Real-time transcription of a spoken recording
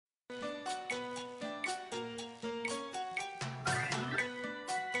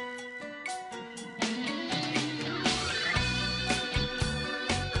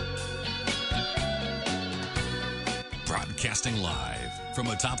Broadcasting live from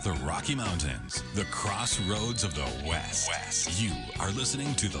atop the Rocky Mountains, the crossroads of the West. You are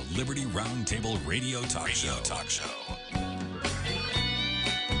listening to the Liberty Roundtable Radio Talk Show.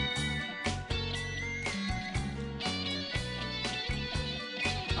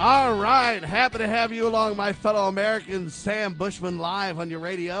 All right, happy to have you along, my fellow Americans. Sam Bushman live on your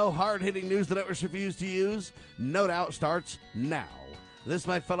radio. Hard-hitting news the networks refuse to use. No doubt starts now. This,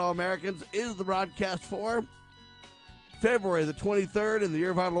 my fellow Americans, is the broadcast for February the 23rd in the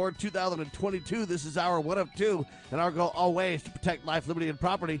year of our Lord 2022. This is our one of two, and our goal always to protect life, liberty, and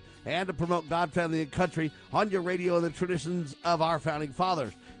property, and to promote God, family, and country on your radio and the traditions of our founding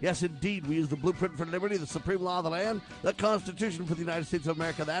fathers. Yes, indeed, we use the blueprint for liberty, the supreme law of the land, the Constitution for the United States of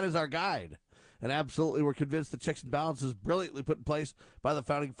America. That is our guide. And absolutely, we're convinced the checks and balances brilliantly put in place by the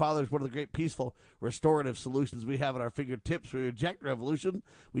founding fathers, one of the great peaceful, restorative solutions we have at our fingertips. We reject revolution.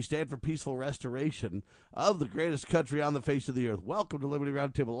 We stand for peaceful restoration of the greatest country on the face of the earth. Welcome to Liberty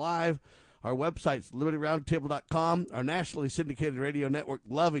Roundtable Live. Our website's libertyroundtable.com, our nationally syndicated radio network,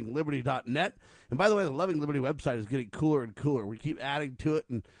 lovingliberty.net. And by the way, the Loving Liberty website is getting cooler and cooler. We keep adding to it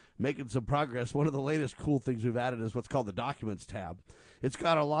and making some progress. One of the latest cool things we've added is what's called the Documents tab. It's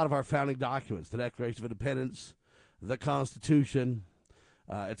got a lot of our founding documents, the Declaration of Independence, the Constitution.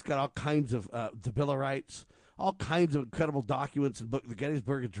 It's got all kinds of, the Bill of Rights, all kinds of incredible documents and book, the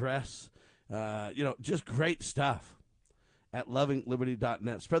Gettysburg Address. Just great stuff at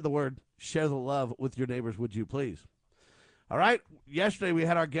lovingliberty.net. Spread the word. Share the love with your neighbors, would you please? All right. Yesterday we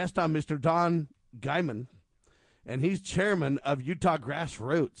had our guest on, Mr. Don Guyman, and he's chairman of Utah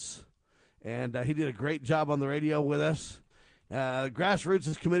Grassroots. And he did a great job on the radio with us. Grassroots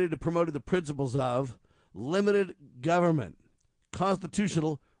is committed to promoting the principles of limited government,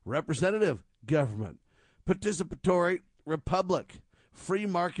 constitutional representative government, participatory republic, free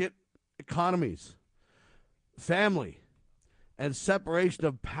market economies, family, and separation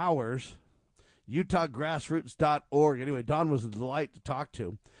of powers. UtahGrassroots.org. Anyway, Don was a delight to talk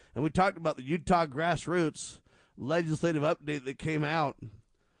to. And we talked about the Utah Grassroots legislative update that came out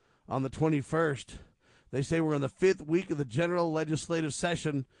on the 21st. They say we're in the fifth week of the general legislative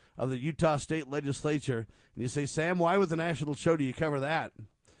session of the Utah State Legislature. And you say, Sam, why with the national show do you cover that?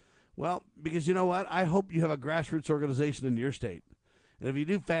 Well, because you know what? I hope you have a grassroots organization in your state. And if you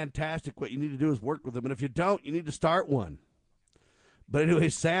do, fantastic. What you need to do is work with them. And if you don't, you need to start one. But anyway,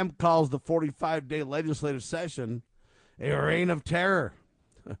 Sam calls the 45-day legislative session a reign of terror.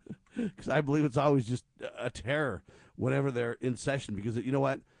 Because I believe it's always just a terror whenever they're in session. Because you know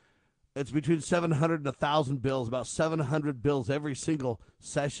what? It's between 700 and 1,000 bills, about 700 bills every single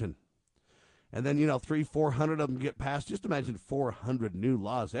session. And then, 300-400 of them get passed. Just imagine 400 new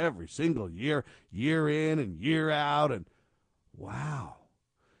laws every single year, year in and year out. And wow.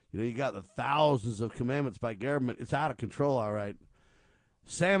 You got the thousands of commandments by government. It's out of control, all right.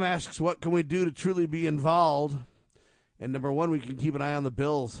 Sam asks, what can we do to truly be involved? And number one, we can keep an eye on the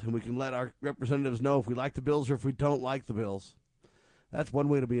bills, and we can let our representatives know if we like the bills or if we don't like the bills. That's one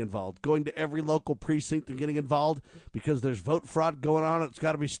way to be involved. Going to every local precinct and getting involved because there's vote fraud going on. It's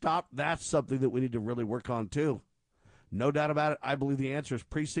got to be stopped. That's something that we need to really work on, too. No doubt about it. I believe the answer is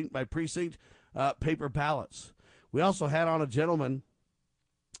precinct by precinct, paper ballots. We also had on a gentleman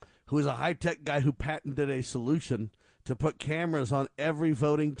who is a high-tech guy who patented a solution to put cameras on every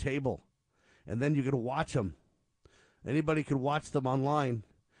voting table. And then you could watch them. Anybody could watch them online.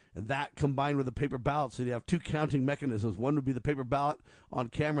 And that combined with the paper ballot, so you have two counting mechanisms. One would be the paper ballot on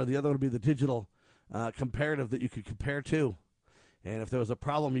camera. The other would be the digital comparative that you could compare to. And if there was a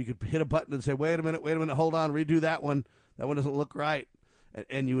problem, you could hit a button and say, wait a minute, hold on, redo that one. That one doesn't look right.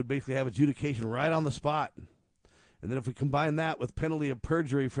 And you would basically have adjudication right on the spot. And then if we combine that with penalty of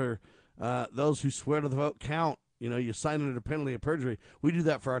perjury for those who swear to the vote count, you sign under penalty of perjury. We do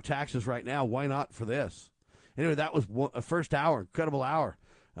that for our taxes right now. Why not for this? Anyway, that was a first hour, incredible hour.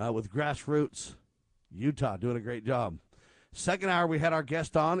 With Grassroots, Utah, doing a great job. Second hour, we had our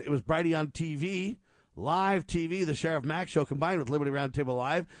guest on. It was Brighty on TV, live TV, the Sheriff Mack Show, combined with Liberty Roundtable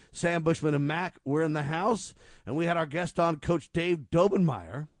Live. Sam Bushman and Mac were in the house. And we had our guest on, Coach Dave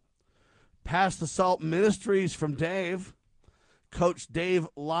Dobenmeyer. Pass the Salt Ministries from Dave,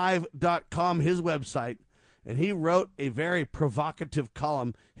 CoachDaveLive.com, his website. And he wrote a very provocative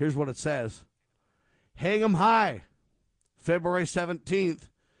column. Here's what it says. Hang 'em high, February 17th.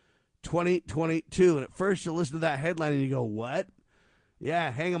 2022. And at first you listen to that headline and you go, what?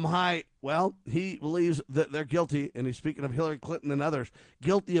 Yeah, hang 'em high. Well, he believes that they're guilty, and he's speaking of Hillary Clinton and others,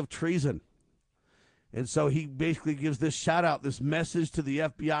 guilty of treason. And so he basically gives this shout out, this message to the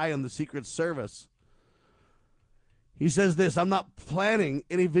FBI and the Secret Service. He says this, I'm not planning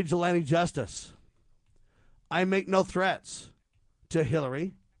any vigilante justice. I make no threats to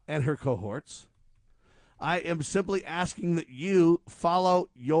Hillary and her cohorts. I am simply asking that you follow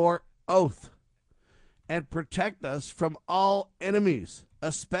your oath and protect us from all enemies,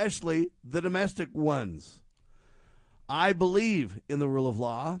 especially the domestic ones. I believe in the rule of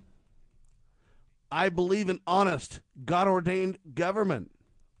law. I believe in honest, God-ordained government.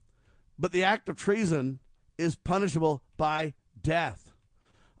 But the act of treason is punishable by death.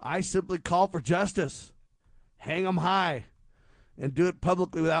 I simply call for justice. Hang them high and do it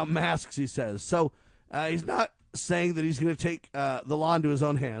publicly without masks, he says. So he's not saying that he's going to take the law into his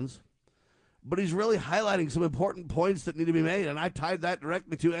own hands, but he's really highlighting some important points that need to be made. And I tied that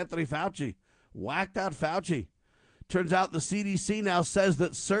directly to Anthony Fauci. Whacked out Fauci. Turns out the CDC now says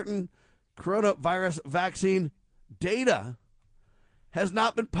that certain coronavirus vaccine data has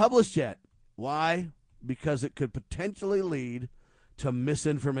not been published yet. Why? Because it could potentially lead to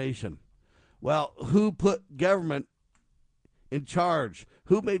misinformation. Well, who put government in charge?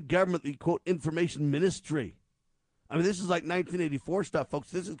 Who made government the, quote, information ministry? I mean, this is like 1984 stuff,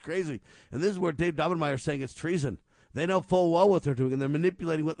 folks. This is crazy. And this is where Dave Daubenmire is saying it's treason. They know full well what they're doing, and they're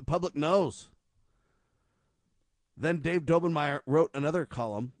manipulating what the public knows. Then Dave Daubenmire wrote another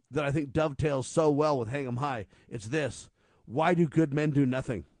column that I think dovetails so well with Hang 'em High. It's this: why do good men do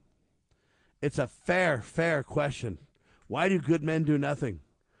nothing? It's a fair question. Why do good men do nothing?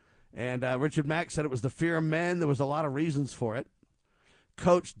 And Richard Mack said it was the fear of men. There was a lot of reasons for it.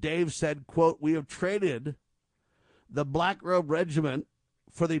 Coach Dave said, quote, we have traded the black robe regiment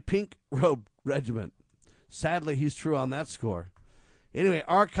for the pink robe regiment. Sadly, he's true on that score. Anyway,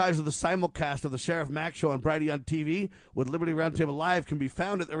 archives of the simulcast of the Sheriff Mack Show on Brighteon TV with Liberty Roundtable Live can be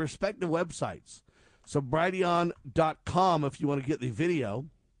found at their respective websites. So brighteon.com if you want to get the video.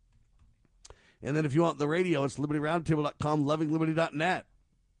 And then if you want the radio, it's libertyroundtable.com, lovingliberty.net.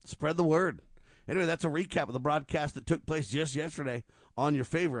 Spread the word. Anyway, that's a recap of the broadcast that took place just yesterday on your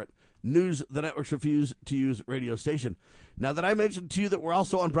favorite News the Networks Refuse to Use radio station. Now that I mentioned to you that we're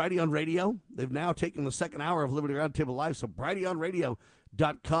also on Brighteon Radio, they've now taken the second hour of Liberty Roundtable Live. So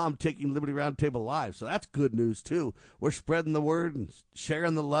brighteonradio.com taking Liberty Roundtable Live. So that's good news, too. We're spreading the word and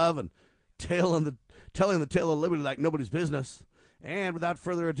sharing the love and telling the tale of liberty like nobody's business. And without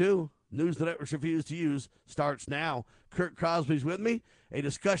further ado, News the Networks Refuse to Use starts now. Kurt Crosby's with me. A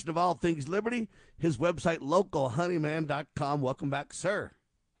discussion of all things liberty. His website, localhoneyman.com. Welcome back, sir.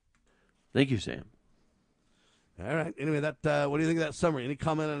 Thank you, Sam. All right. Anyway, that what do you think of that summary? Any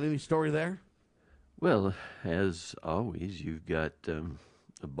comment on any story there? Well, as always, you've got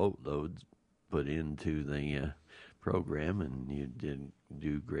a boatload put into the program, and you did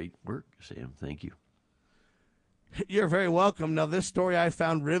do great work, Sam. Thank you. You're very welcome. Now, this story I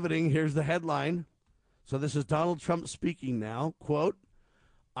found riveting. Here's the headline. So this is Donald Trump speaking now. Quote,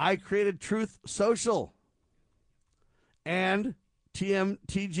 I created Truth Social and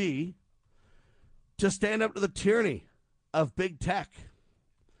TMTG to stand up to the tyranny of big tech.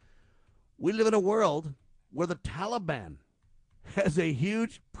 We live in a world where the Taliban has a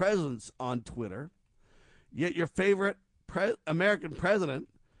huge presence on Twitter, yet your favorite American president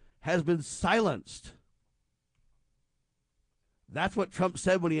has been silenced. That's what Trump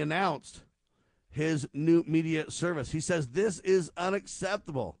said when he announced his new media service. He says this is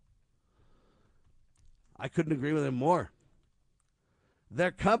unacceptable. I couldn't agree with him more.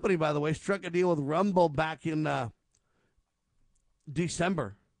 Their company, by the way, struck a deal with Rumble back in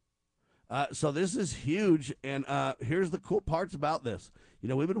December. So this is huge, and here's the cool parts about this. You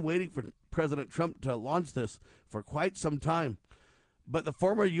know, we've been waiting for President Trump to launch this for quite some time. But the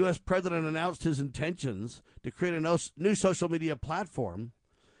former U.S. president announced his intentions to create a new social media platform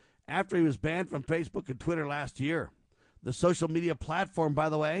after he was banned from Facebook and Twitter last year. The social media platform, by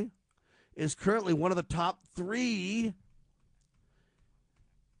the way, is currently one of the top 3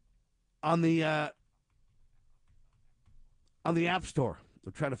 on the App Store.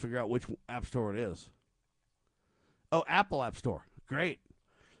 I'm trying to figure out which App Store it is. Oh, Apple App Store. Great.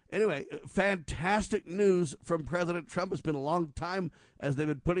 Anyway, fantastic news from President Trump. It's been a long time as they've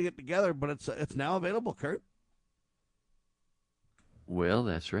been putting it together, but it's now available, Kurt. Well,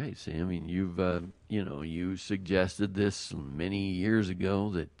 that's right, Sam. I mean, you suggested this many years ago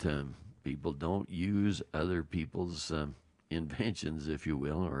that people don't use other people's inventions, if you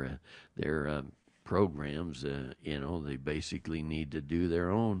will, or their programs. They basically need to do their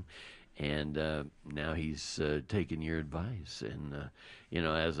own. And now he's taken your advice. And,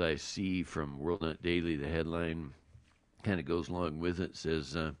 as I see from WorldNet Daily, the headline kind of goes along with it. It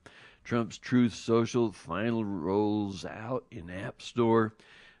says, Trump's Truth Social final rolls out in App Store.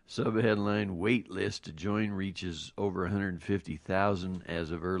 Subheadline, wait list to join reaches over 150,000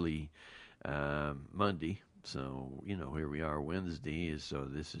 as of early Monday. So, here we are Wednesday, so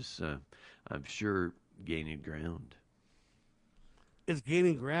this is, I'm sure, gaining ground. It's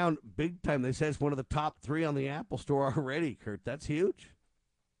gaining ground big time. They say it's one of the top 3 on the Apple Store already, Kurt. That's huge.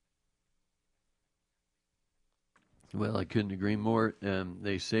 Well, I couldn't agree more.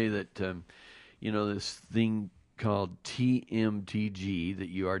 They say that, this thing called TMTG that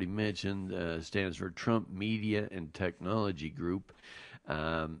you already mentioned stands for Trump Media and Technology Group.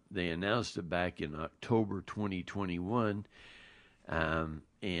 They announced it back in October 2021,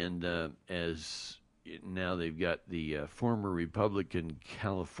 and as now they've got the former Republican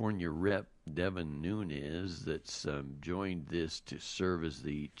California rep Devin Nunes that's joined this to serve as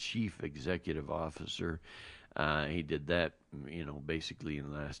the chief executive officer. He did that, basically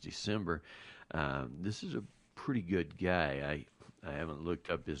in last December. This is a pretty good guy. I haven't looked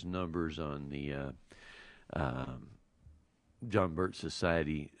up his numbers on the John Birch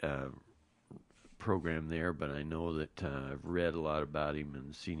Society program there, but I know that I've read a lot about him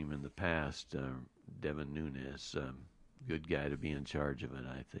and seen him in the past. Devin Nunes, good guy to be in charge of it,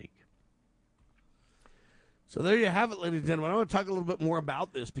 I think. So there you have it, ladies and gentlemen. I want to talk a little bit more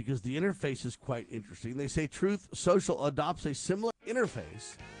about this because the interface is quite interesting. They say Truth Social adopts a similar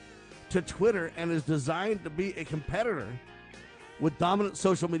interface to Twitter and is designed to be a competitor with dominant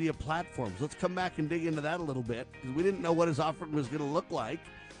social media platforms. Let's come back and dig into that a little bit because we didn't know what his offering was going to look like,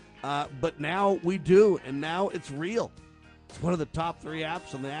 but now we do, and now it's real. It's one of the top 3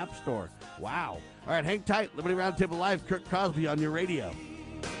 apps on the App Store. Wow. All right, hang tight. Liberty Roundtable Live, Kurt Crosby on your radio.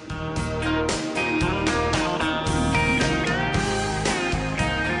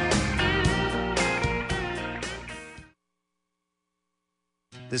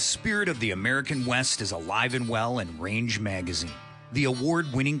 The spirit of the American West is alive and well in Range Magazine, the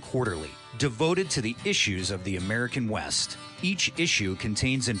award-winning quarterly devoted to the issues of the American West. Each issue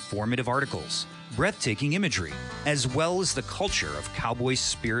contains informative articles, breathtaking imagery, as well as the culture of cowboy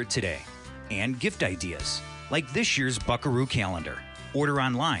spirit today, and gift ideas, like this year's Buckaroo calendar. Order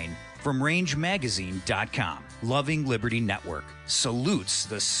online from rangemagazine.com. Loving Liberty Network salutes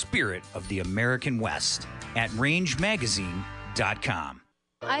the spirit of the American West at rangemagazine.com.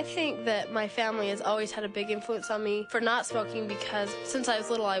 I think that my family has always had a big influence on me for not smoking because since I was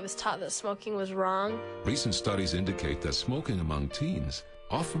little, I was taught that smoking was wrong. Recent studies indicate that smoking among teens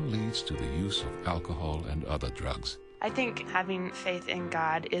often leads to the use of alcohol and other drugs. I think having faith in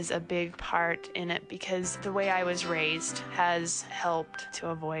God is a big part in it because the way I was raised has helped to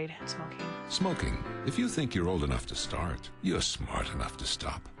avoid smoking. Smoking. If you think you're old enough to start, you're smart enough to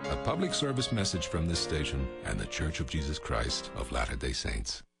stop. A public service message from this station and the Church of Jesus Christ of Latter-day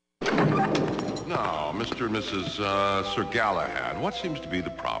Saints. Now, Mr. and Mrs. Sir Galahad, what seems to be the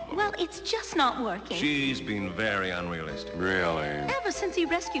problem? Well, it's just not working. She's been very unrealistic. Really? Ever since he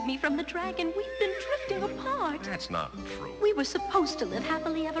rescued me from the dragon, we've been drifting apart. That's not true. We were supposed to live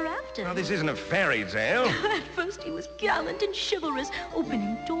happily ever after. Now, this isn't a fairy tale. At first, he was gallant and chivalrous,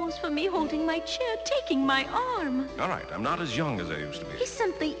 opening doors for me, holding my chair, taking my arm. All right, I'm not as young as I used to be. He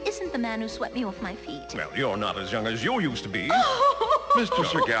simply isn't the man who swept me off my feet. Well, you're not as young as you used to be. Mr.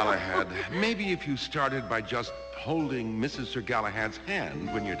 Sir Galahad, maybe if you started by just holding Mrs. Sir Galahad's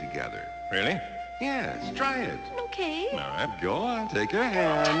hand when you're together. Really? Yes, try it. Okay. All right, go on, take her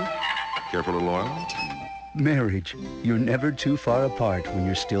hand. Careful, little oil. Marriage. You're never too far apart when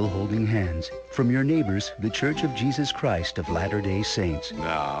you're still holding hands. From your neighbors, the Church of Jesus Christ of Latter-day Saints.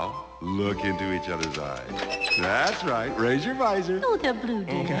 Now, look into each other's eyes. That's right. Raise your visor. Oh, they're blue,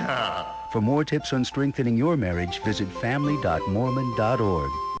 dear. For more tips on strengthening your marriage, visit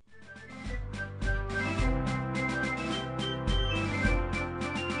family.mormon.org.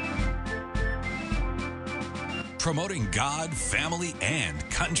 Promoting God, family, and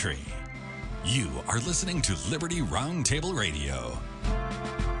country. You are listening to Liberty Roundtable Radio.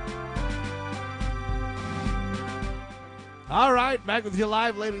 All right, back with you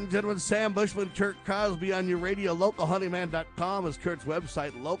live, ladies and gentlemen. Sam Bushman, Kurt Crosby on your radio. LocalHoneyman.com is Kurt's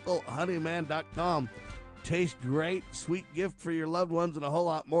website. LocalHoneyman.com. Tastes great, sweet gift for your loved ones, and a whole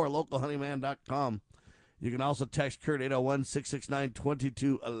lot more. LocalHoneyman.com. You can also text Kurt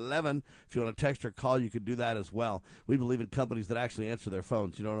 801-669-2211. If you want to text or call, you can do that as well. We believe in companies that actually answer their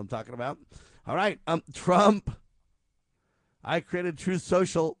phones. You know what I'm talking about? All right, Trump. I created Truth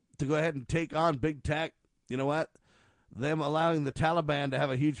Social to go ahead and take on big tech. You know what? Them allowing the Taliban to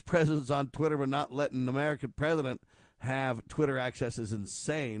have a huge presence on Twitter but not letting an American president have Twitter access is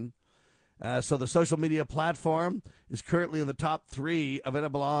insane. So the social media platform is currently in the top 3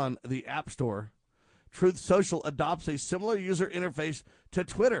 available on the App Store. Truth Social adopts a similar user interface to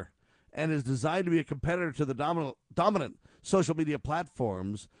Twitter and is designed to be a competitor to the dominant social media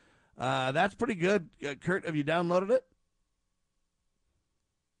platforms. That's pretty good. Kurt, have you downloaded it?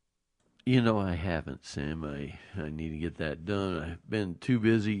 I haven't, Sam. I need to get that done. I've been too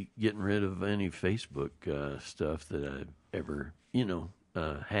busy getting rid of any Facebook stuff that I've ever,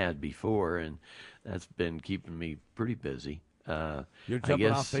 had before, and that's been keeping me pretty busy. You're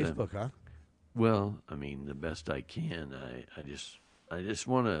jumping off Facebook, huh? Well, I mean, the best I can. I just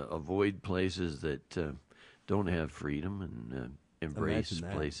want to avoid places that don't have freedom and embrace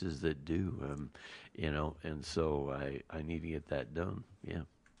places that do. And so I need to get that done. Yeah.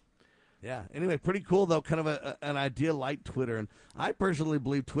 Yeah. Anyway, pretty cool, though, kind of an idea like Twitter. And I personally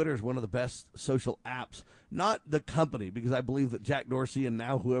believe Twitter is one of the best social apps, not the company, because I believe that Jack Dorsey and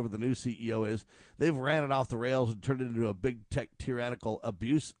now whoever the new CEO is, they've ran it off the rails and turned it into a big tech tyrannical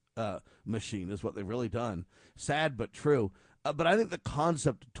abuse machine is what they've really done. Sad but true. But I think the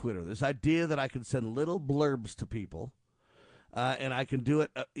concept of Twitter, this idea that I can send little blurbs to people, and I can do it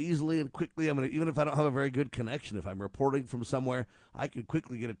easily and quickly. Even if I don't have a very good connection, if I'm reporting from somewhere, I can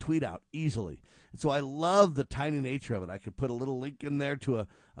quickly get a tweet out easily. And so I love the tiny nature of it. I could put a little link in there to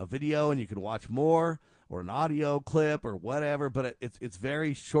a video, and you can watch more, or an audio clip, or whatever. But it's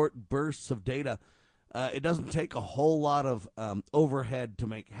very short bursts of data. It doesn't take a whole lot of overhead to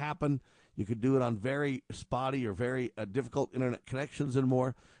make happen. You could do it on very spotty or very difficult internet connections and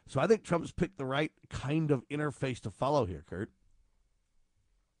more. So I think Trump's picked the right kind of interface to follow here, Kurt.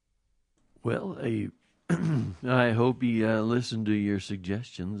 Well, I hope he listened to your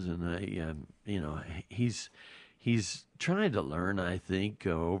suggestions, and he's trying to learn. I think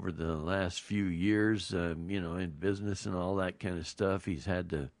over the last few years, in business and all that kind of stuff, he's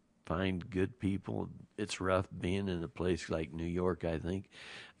had to find good people. It's rough being in a place like New York, I think,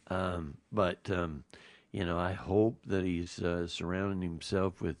 but I hope that he's surrounding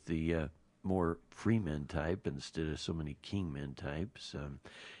himself with the more free men type instead of so many king men types.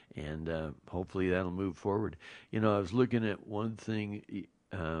 And hopefully that'll move forward. I was looking at one thing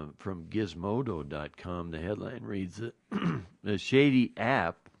from Gizmodo.com. The headline reads that the shady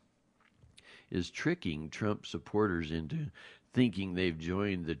app is tricking Trump supporters into thinking they've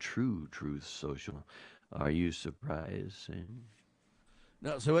joined the True Truth Social. Are you surprised, Sam?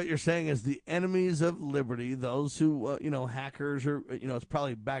 No, so what you're saying is the enemies of liberty, those who, hackers, or, it's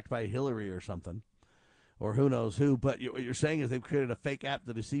probably backed by Hillary or something. Or who knows who, but what you're saying is they've created a fake app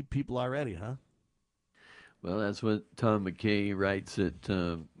to deceive people already, huh? Well, that's what Tom McKay writes at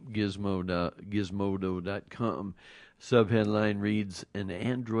Gizmodo.com. Subheadline reads, an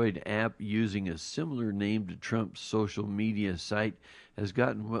Android app using a similar name to Trump's social media site has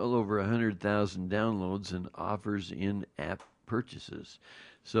gotten well over 100,000 downloads and offers in-app purchases.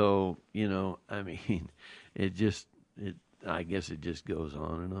 So, I guess it just goes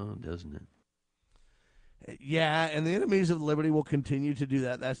on and on, doesn't it? Yeah, and the enemies of liberty will continue to do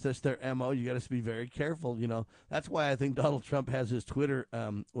that. That's just their MO. You got to be very careful. That's why I think Donald Trump has his Twitter.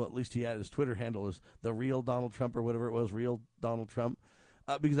 Well, at least he had his Twitter handle is the real Donald Trump or whatever it was, real Donald Trump.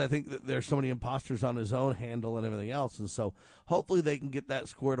 Because I think that there's so many imposters on his own handle and everything else, and so hopefully they can get that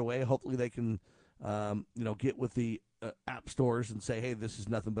squared away. Hopefully they can, get with the app stores and say, hey, this is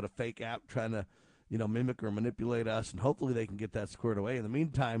nothing but a fake app trying to, mimic or manipulate us, and hopefully they can get that squared away. In the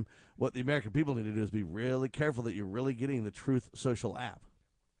meantime, what the American people need to do is be really careful that you're really getting the Truth Social app.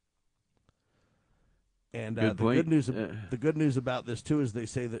 And the good news about this too is they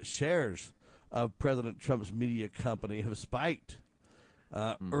say that shares of President Trump's media company have spiked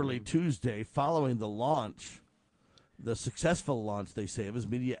early Tuesday following the successful launch, they say, of his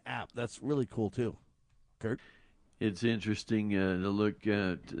media app. That's really cool too. Kurt? It's interesting to look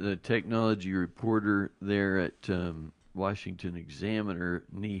at the technology reporter there at Washington Examiner,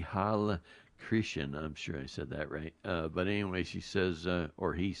 Nihal Krishan. I'm sure I said that right. But anyway, she says,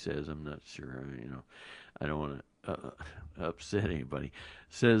 or he says, I'm not sure. I don't want to upset anybody.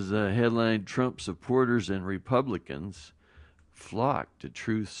 Says headline: Trump supporters and Republicans flock to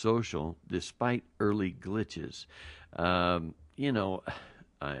Truth Social despite early glitches.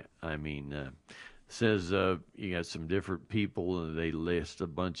 Says you got some different people. They list a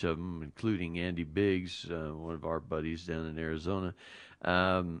bunch of them, including Andy Biggs, one of our buddies down in Arizona,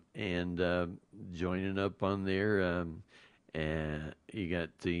 and joining up on there. And you got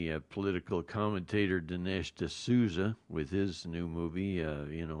the political commentator Dinesh D'Souza with his new movie,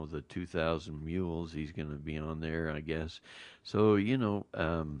 the 2,000 Mules. He's going to be on there, I guess. So there's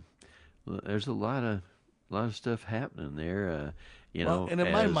a lot of stuff happening there. And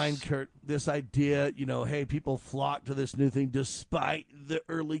in my mind, Kurt, this idea, hey, people flock to this new thing despite the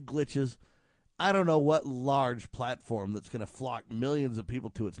early glitches. I don't know what large platform that's going to flock millions of people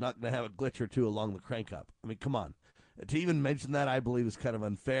to. It's not going to have a glitch or two along the crank up. I mean, come on. To even mention that, I believe, is kind of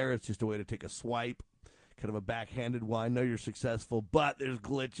unfair. It's just a way to take a swipe, kind of a backhanded one. I know you're successful, but there's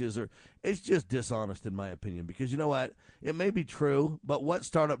glitches, or it's just dishonest in my opinion, because you know what? It may be true, but what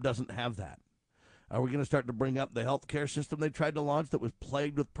startup doesn't have that? Are we going to start to bring up the healthcare system they tried to launch that was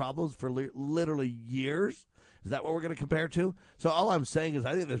plagued with problems for literally years? Is that what we're going to compare to? So all I'm saying is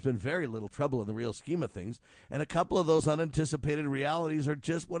I think there's been very little trouble in the real scheme of things, and a couple of those unanticipated realities are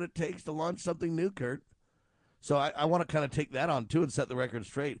just what it takes to launch something new, Kurt. So I want to kind of take that on, too, and set the record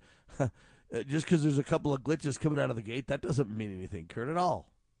straight. Just because there's a couple of glitches coming out of the gate, that doesn't mean anything, Kurt, at all.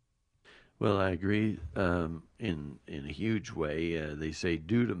 Well, I agree in a huge way. They say,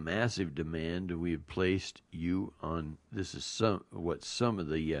 due to massive demand, we have placed you on, this is what some of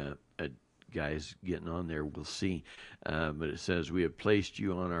the guys getting on there will see, but it says, we have placed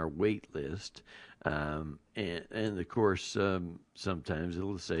you on our wait list. And of course, sometimes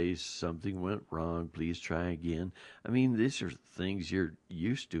it'll say something went wrong, please try again. I mean, these are things you're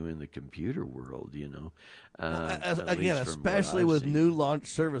used to in the computer world, you know. Again, especially with new launch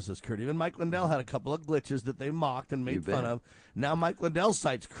services, Kurt. Even Mike Lindell had a couple of glitches that they mocked and made fun of. Now Mike Lindell's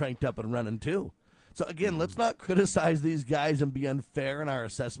site's cranked up and running too. So again, let's not criticize these guys and be unfair in our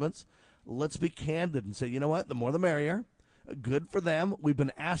assessments. Let's be candid and say, you know what, the more the merrier. Good for them. We've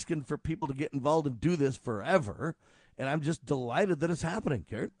been asking for people to get involved and do this forever, and I'm just delighted that it's happening,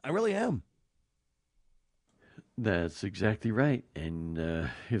 Kurt. I really am. That's exactly right. And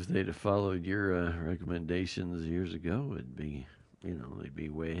if they'd have followed your recommendations years ago, it'd be, you know, they'd be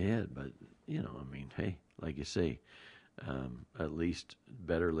way ahead. But, you know, I mean, hey, like you say, at least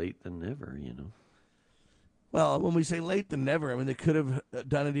better late than never, you know. Well, when we say late than never, I mean, they could have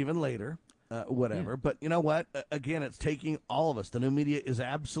done it even later. Whatever. Yeah. But you know what? Again, it's taking all of us. The new media is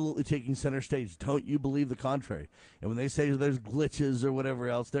absolutely taking center stage. Don't you believe the contrary? And when they say there's glitches or whatever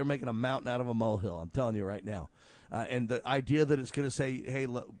else, they're making a mountain out of a molehill. I'm telling you right now. And the idea that it's going to say, hey,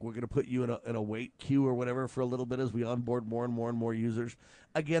 look, we're going to put you in a wait queue or whatever for a little bit as we onboard more and more and more users.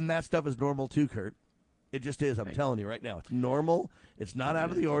 Again, that stuff is normal too, Kurt. It just is. I'm telling you right now. It's normal. It's not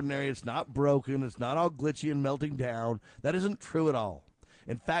out of the ordinary. It's not broken. It's not all glitchy and melting down. That isn't true at all.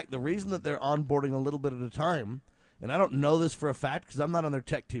 In fact, the reason that they're onboarding a little bit at a time, and I don't know this for a fact because I'm not on their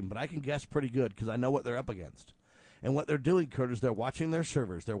tech team, but I can guess pretty good because I know what they're up against. And what they're doing, Kurt, is they're watching their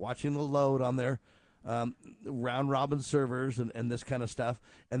servers. They're watching the load on their round-robin servers and this kind of stuff,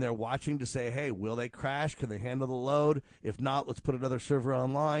 and they're watching to say, hey, will they crash? Can they handle the load? If not, let's put another server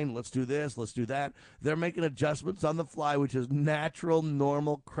online. Let's do this. Let's do that. They're making adjustments on the fly, which is natural,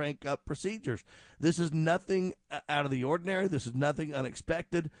 normal crank-up procedures. This is nothing out of the ordinary. This is nothing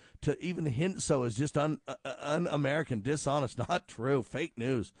unexpected. To even hint so is just un-American, dishonest, not true, fake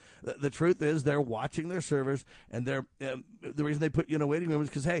news. The truth is they're watching their servers, and they're the reason they put you in a waiting room is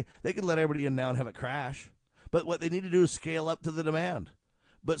because, hey, they can let everybody in now and have it crash. But what they need to do is scale up to the demand.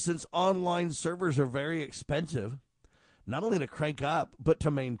 But since online servers are very expensive, not only to crank up, but to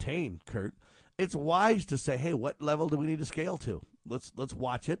maintain, Kurt, it's wise to say, hey, what level do we need to scale to? Let's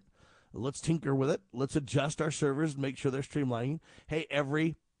watch it. Let's tinker with it. Let's adjust our servers and make sure they're streamlining. Hey,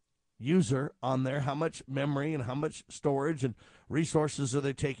 every user on there, how much memory and how much storage and resources are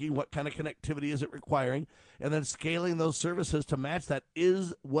they taking? What kind of connectivity is it requiring? And then scaling those services to match that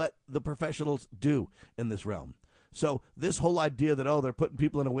is what the professionals do in this realm. So this whole idea that, oh, they're putting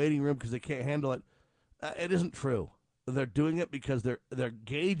people in a waiting room because they can't handle it, it isn't true. They're doing it because they're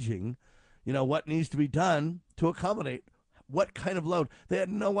gauging, you know, what needs to be done to accommodate what kind of load. They had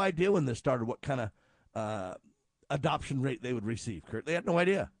no idea when this started what kind of adoption rate they would receive, Kurt. They had no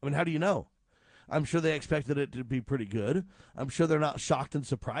idea. I mean, how do you know? I'm sure they expected it to be pretty good. I'm sure they're not shocked and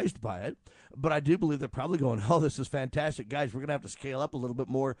surprised by it. But I do believe they're probably going, oh, this is fantastic. Guys, we're going to have to scale up a little bit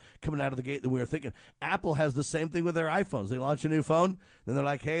more coming out of the gate than we were thinking. Apple has the same thing with their iPhones. They launch a new phone, then they're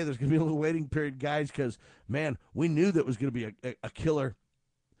like, hey, there's going to be a little waiting period, guys, because, man, we knew that was going to be a killer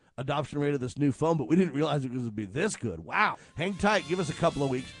adoption rate of this new phone, but we didn't realize it was going to be this good. Wow. Hang tight. Give us a couple of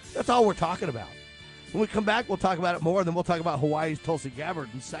weeks. That's all we're talking about. When we come back, we'll talk about it more, and then we'll talk about Hawaii's Tulsi Gabbard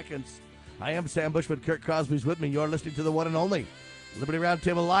in seconds. I am Sam Bushman. Kurt Crosby's with me. You're listening to the one and only Liberty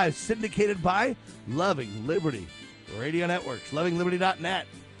Roundtable Live, syndicated by Loving Liberty Radio Networks, lovingliberty.net.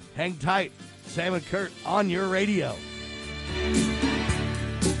 Hang tight. Sam and Kurt on your radio.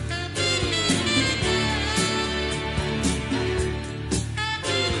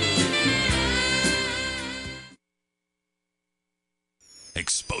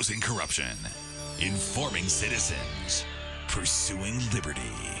 Exposing corruption, informing citizens, pursuing liberty.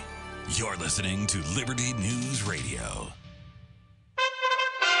 You're listening to Liberty News Radio.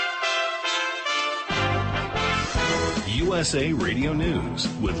 USA Radio News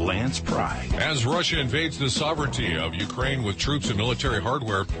with Lance Pry. As Russia invades the sovereignty of Ukraine with troops and military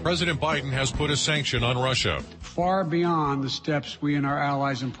hardware, President Biden has put a sanction on Russia. Far beyond the steps we and our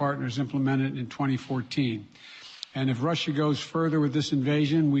allies and partners implemented in 2014. And if Russia goes further with this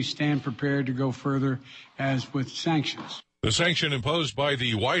invasion, we stand prepared to go further as with sanctions. The sanction imposed by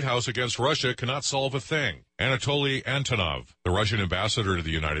the White House against Russia cannot solve a thing. Anatoly Antonov, the Russian ambassador to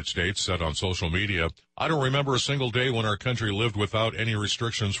the United States, said on social media, "I don't remember a single day when our country lived without any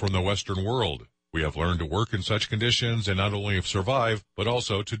restrictions from the Western world. We have learned to work in such conditions and not only survive, but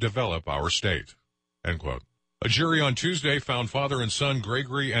also to develop our state." End quote. A jury on Tuesday found father and son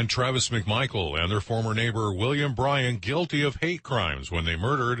Gregory and Travis McMichael and their former neighbor William Bryan guilty of hate crimes when they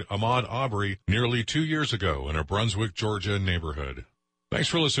murdered Ahmaud Arbery nearly 2 years ago in a Brunswick, Georgia neighborhood. Thanks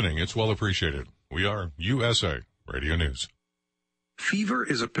for listening. It's well appreciated. We are USA Radio News. Fever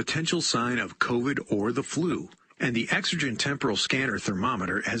is a potential sign of COVID or the flu, and the Exergen temporal scanner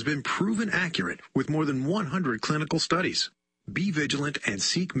thermometer has been proven accurate with more than 100 clinical studies. Be vigilant and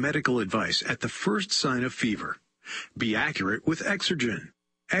seek medical advice at the first sign of fever. Be accurate with Exergen.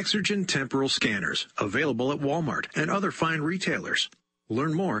 Exergen temporal scanners, available at Walmart and other fine retailers.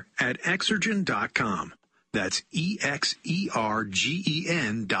 Learn more at Exergen.com. That's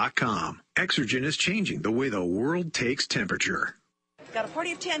EXERGEN.com. Exergen is changing the way the world takes temperature. Got a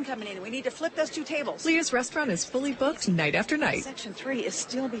party of 10 coming in. We need to flip those 2 tables. Leah's restaurant is fully booked night after night. Section 3 is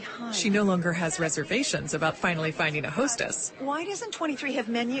still behind. She no longer has reservations about finally finding a hostess. Why doesn't 23 have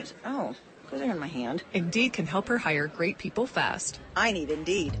menus? Oh, because they're in my hand. Indeed can help her hire great people fast. I need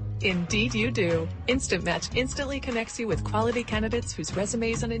Indeed. Indeed you do. Instant Match instantly connects you with quality candidates whose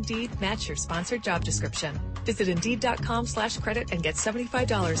resumes on Indeed match your sponsored job description. Visit Indeed.com/credit and get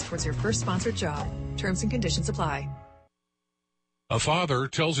 $75 towards your first sponsored job. Terms and conditions apply. A father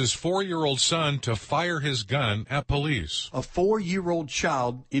tells his 4-year-old son to fire his gun at police. A 4-year-old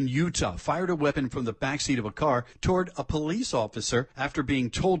child in Utah fired a weapon from the backseat of a car toward a police officer after being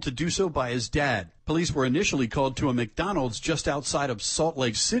told to do so by his dad. Police were initially called to a McDonald's just outside of Salt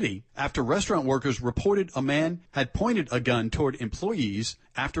Lake City after restaurant workers reported a man had pointed a gun toward employees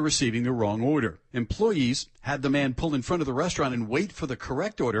after receiving the wrong order. Employees had the man pull in front of the restaurant and wait for the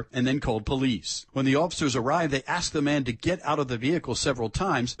correct order and then called police. When the officers arrived, they asked the man to get out of the vehicle several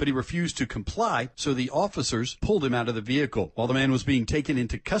times, but he refused to comply, so the officers pulled him out of the vehicle. While the man was being taken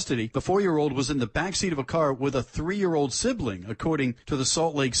into custody, the 4-year-old was in the backseat of a car with a 3-year-old sibling, according to the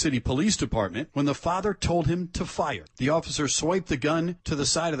Salt Lake City Police Department, when the father told him to fire. The officer swiped the gun to the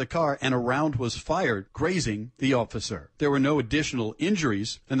side of the car and a round was fired, grazing the officer. There were no additional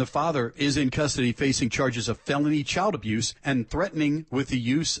injuries, and the father is in custody facing charges of felony child abuse and threatening with the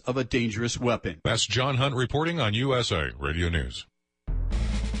use of a dangerous weapon. That's John Hunt reporting on USA Radio News.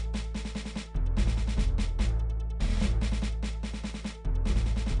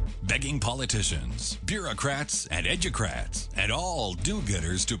 Begging politicians, bureaucrats, and educrats, and all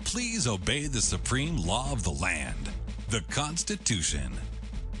do-gooders to please obey the supreme law of the land, the Constitution.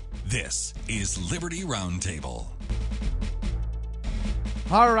 This is Liberty Roundtable.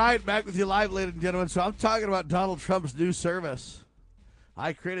 All right, back with you live, ladies and gentlemen. So I'm talking about Donald Trump's new service.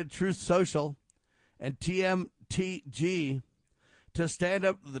 I created Truth Social and TMTG to stand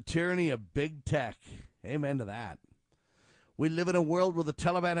up to the tyranny of big tech. Amen to that. We live in a world where the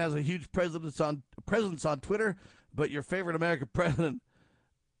Taliban has a huge presence on Twitter, but your favorite American president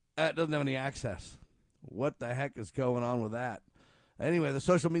doesn't have any access. What the heck is going on with that? Anyway, the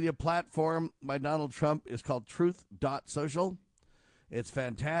social media platform by Donald Trump is called Truth.social. It's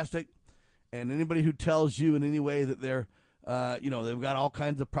fantastic, and anybody who tells you in any way that they're, they've got all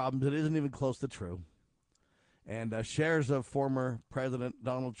kinds of problems, it isn't even close to true. And shares of former President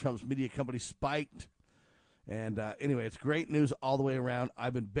Donald Trump's media company spiked. And anyway, it's great news all the way around.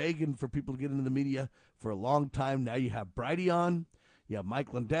 I've been begging for people to get into the media for a long time. Now you have Brighteon, you have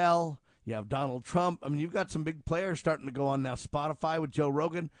Mike Lindell, you have Donald Trump. I mean, you've got some big players starting to go on now. Spotify with Joe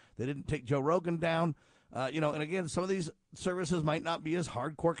Rogan. They didn't take Joe Rogan down. And again, some of these services might not be as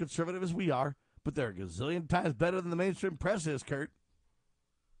hardcore conservative as we are, but they're a gazillion times better than the mainstream press is, Kurt.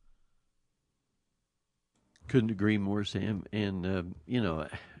 Couldn't agree more, Sam. And,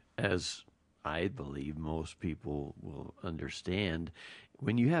 as I believe most people will understand,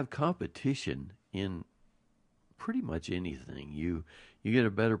 when you have competition in pretty much anything, you get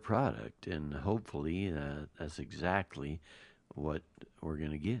a better product, and hopefully that's exactly what we're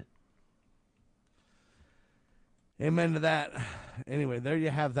going to get. Amen to that. Anyway, there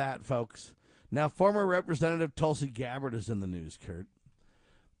you have that, folks. Now, former Representative Tulsi Gabbard is in the news, Kurt.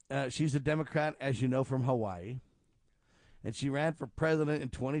 She's a Democrat, as you know, from Hawaii. And she ran for president in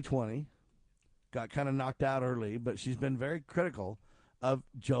 2020. got kind of knocked out early, but she's been very critical of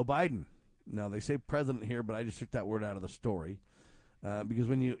Joe Biden. Now, they say president here, but I just took that word out of the story because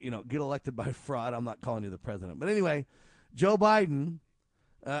when you get elected by fraud, I'm not calling you the president. But anyway, Joe Biden,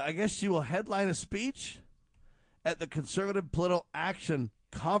 I guess she will headline a speech at the Conservative Political Action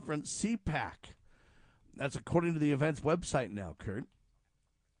Conference, CPAC. That's according to the event's website now, Kurt.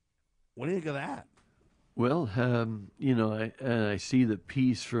 What do you think of that? Well, I see the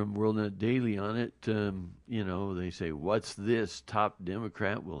piece from WorldNet Daily on it. They say, "What's this? Top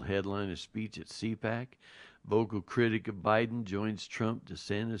Democrat will headline a speech at CPAC. Vocal critic of Biden joins Trump,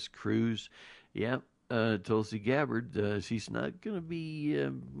 DeSantis, Cruz." Yeah, Tulsi Gabbard, she's not going to be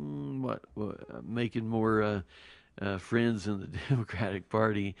making more friends in the Democratic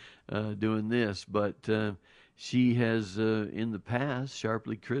Party doing this, but she has, in the past,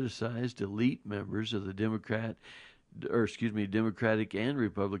 sharply criticized elite members of the Democratic and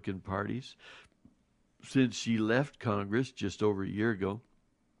Republican parties since she left Congress just over a year ago,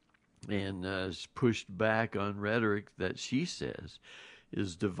 and has pushed back on rhetoric that she says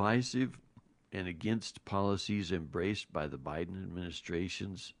is divisive and against policies embraced by the Biden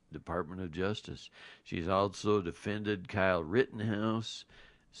administration's Department of Justice. She's also defended Kyle Rittenhouse,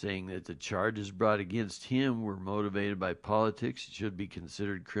 saying that the charges brought against him were motivated by politics, should be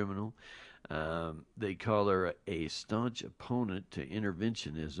considered criminal. They call her a staunch opponent to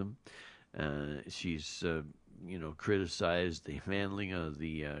interventionism. She's, criticized the handling of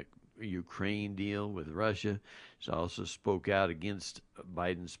the Ukraine deal with Russia. She also spoke out against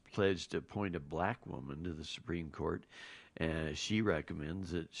Biden's pledge to appoint a black woman to the Supreme Court. She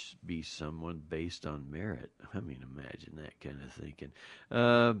recommends it be someone based on merit. I mean, imagine that kind of thinking.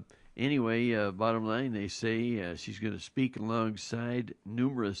 Anyway, bottom line, they say she's going to speak alongside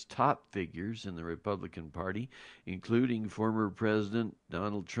numerous top figures in the Republican Party, including former President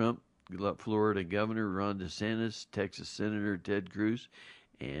Donald Trump, Florida Governor Ron DeSantis, Texas Senator Ted Cruz,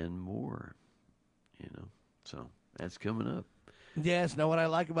 and more. So that's coming up. Yes. Now, what I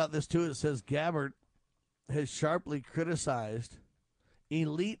like about this, too, it says Gabbard has sharply criticized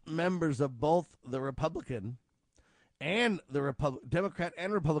elite members of both the Republican and the Democrat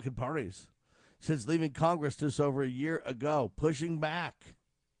and Republican parties since leaving Congress just over a year ago, pushing back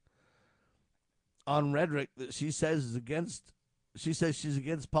on rhetoric that she says is against. She says she's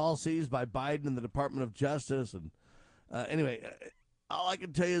against policies by Biden and the Department of Justice. And anyway, all I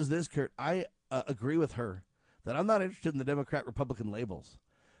can tell you is this, Kurt. I agree with her that I'm not interested in the Democrat-Republican labels.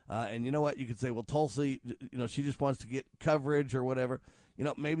 And you know what? You could say, well, Tulsi, she just wants to get coverage or whatever.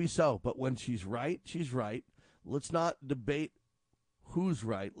 Maybe so. But when she's right, she's right. Let's not debate who's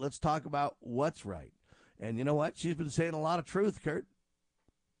right. Let's talk about what's right. And you know what? She's been saying a lot of truth, Kurt.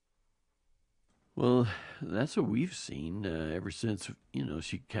 Well, that's what we've seen ever since,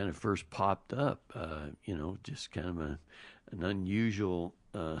 she kind of first popped up, just kind of an unusual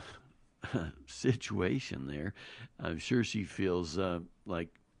situation there. I'm sure she feels like,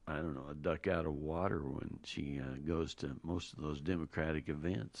 I don't know, a duck out of water when she goes to most of those Democratic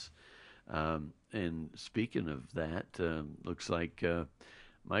events. And speaking of that, looks like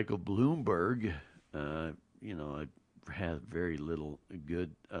Michael Bloomberg, had very little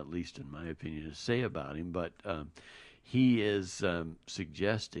good, at least in my opinion, to say about him, but he is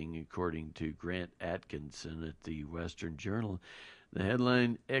suggesting, according to Grant Atkinson at the Western Journal, the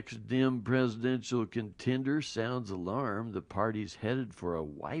headline, "Ex-Dem presidential contender sounds alarm. The party's headed for a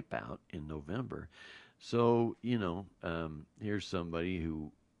wipeout in November." So, here's somebody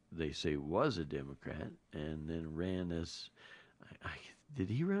who they say was a Democrat and then ran as, did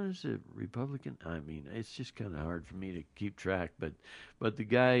he run as a Republican? I mean, it's just kind of hard for me to keep track. But the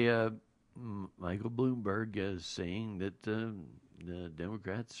guy, Michael Bloomberg, is saying that the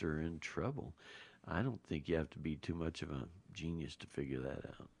Democrats are in trouble. I don't think you have to be too much of a genius to figure that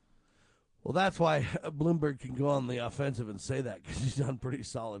out. Well, that's why Bloomberg can go on the offensive and say that, because he's on pretty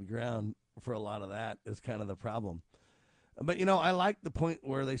solid ground for a lot of that is kind of the problem. But, I like the point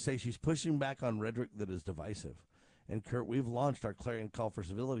where they say she's pushing back on rhetoric that is divisive. And, Kurt, we've launched our Clarion Call for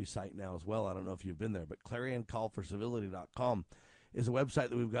Civility site now as well. I don't know if you've been there, but ClarionCallForCivility.com is a website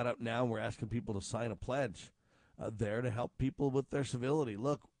that we've got up now, and we're asking people to sign a pledge there to help people with their civility.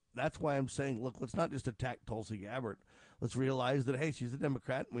 Look, that's why I'm saying, let's not just attack Tulsi Gabbard. Let's realize that, hey, she's a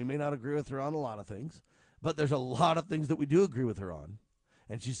Democrat. We may not agree with her on a lot of things, but there's a lot of things that we do agree with her on.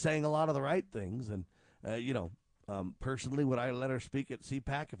 And she's saying a lot of the right things. And, personally, would I let her speak at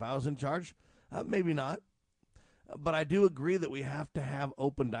CPAC if I was in charge? Maybe not. But I do agree that we have to have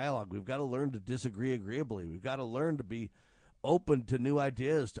open dialogue. We've got to learn to disagree agreeably. We've got to learn to be open to new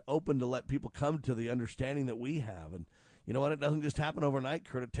ideas, to open to let people come to the understanding that we have. And, You know what? It doesn't just happen overnight,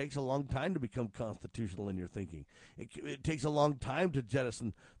 Kurt. It takes a long time to become constitutional in your thinking. It takes a long time to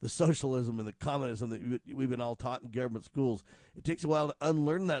jettison the socialism and the communism that we've been all taught in government schools. It takes a while to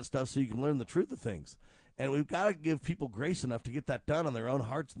unlearn that stuff so you can learn the truth of things. And we've got to give people grace enough to get that done on their own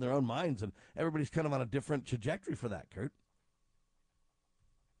hearts and their own minds. And everybody's kind of on a different trajectory for that, Kurt.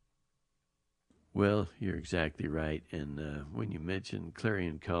 Well, you're exactly right. And when you mentioned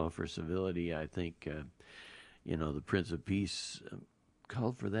clarion call for civility, I think, the Prince of Peace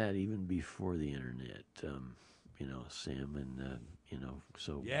called for that even before the internet, Sam. And,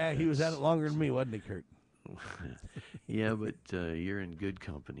 so. Yeah, he was at it longer than me, wasn't he, Kurt? Yeah, but you're in good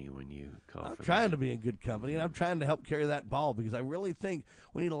company when you call for that. I'm trying to be in good company, and I'm trying to help carry that ball because I really think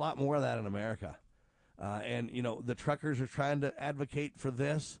we need a lot more of that in America. The truckers are trying to advocate for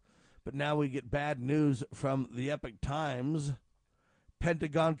this. But now we get bad news from the Epic Times.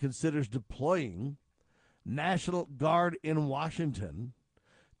 Pentagon considers deploying National Guard in Washington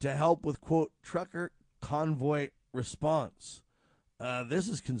to help with, quote, trucker convoy response. This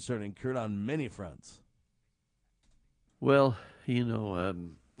is concerning, Kurt, on many fronts. Well,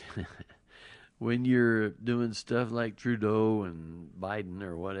 when you're doing stuff like Trudeau and Biden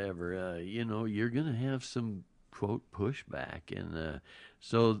or whatever, you're going to have some, quote, pushback. And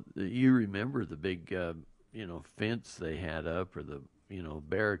so you remember the big, fence they had up, or the,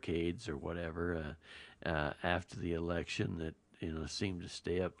 barricades or whatever after the election that, seemed to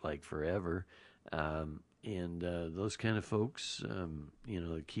stay up like forever. And those kind of folks,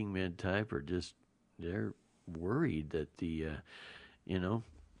 the Kingman type they're worried that the,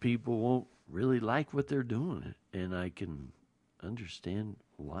 people won't really like what they're doing. And I can understand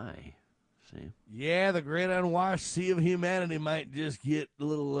why. Sam? Yeah, the great unwashed sea of humanity might just get a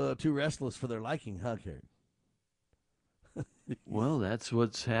little too restless for their liking, huh, Kurt? Well, that's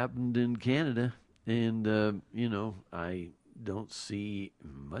what's happened in Canada. And, I don't see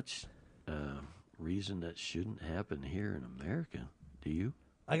much reason that shouldn't happen here in America. Do you?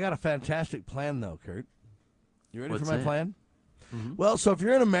 I got a fantastic plan, though, Kurt. You ready What's for my that? plan? Mm-hmm. Well, so if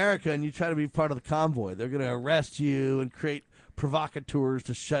you're in America and you try to be part of the convoy, they're going to arrest you and create provocateurs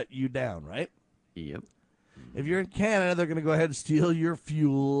to shut you down, right? Yep. If you're in Canada, they're going to go ahead and steal your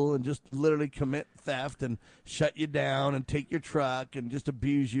fuel and just literally commit theft and shut you down and take your truck and just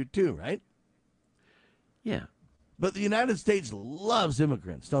abuse you too, right? Yeah. But the United States loves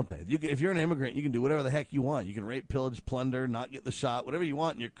immigrants, don't they? If you're an immigrant, you can do whatever the heck you want. You can rape, pillage, plunder, not get the shot, whatever you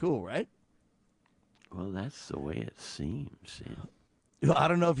want, and you're cool, right? Well, that's the way it seems, yeah. I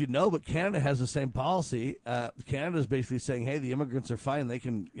don't know if you know, but Canada has the same policy. Canada is basically saying, hey, the immigrants are fine. They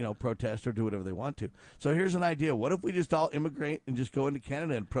can, protest or do whatever they want to. So here's an idea. What if we just all immigrate and just go into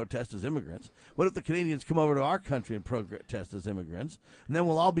Canada and protest as immigrants? What if the Canadians come over to our country and protest as immigrants? And then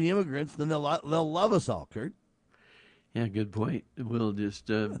we'll all be immigrants. Then they'll love us all, Kurt. Yeah, good point. We'll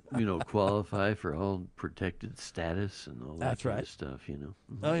just, qualify for all protected status and all that kind of stuff,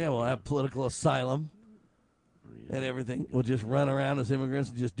 Mm-hmm. Oh, yeah, we'll have political asylum. And everything. We'll just run around as immigrants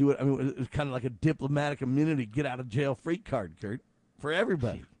and just do it. I mean, it's kind of like a diplomatic immunity, get out of jail free card, Kurt, for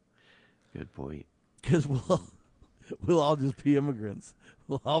everybody. Good point. Because we'll all just be immigrants.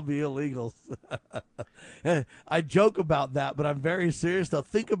 We'll all be illegals. I joke about that, but I'm very serious, though.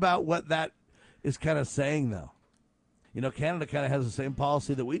 Think about what that is kind of saying, though. Canada kind of has the same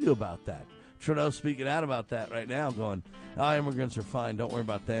policy that we do about that. Trudeau's speaking out about that right now, going, immigrants are fine, don't worry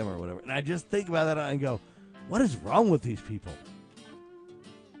about them or whatever. And I just think about that and go, what is wrong with these people?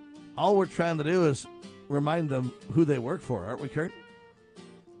 All we're trying to do is remind them who they work for, aren't we, Kurt?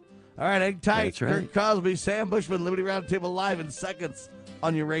 All right, hang tight. That's right. Kurt Crosby, Sam Bushman, Liberty Roundtable live in seconds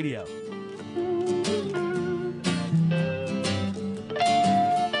on your radio.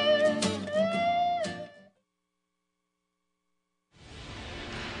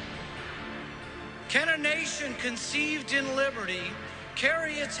 Can a nation conceived in liberty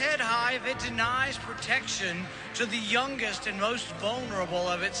carry its head high if it denies protection to the youngest and most vulnerable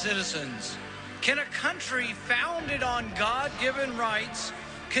of its citizens? Can a country founded on God-given rights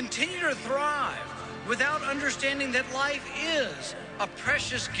continue to thrive without understanding that life is a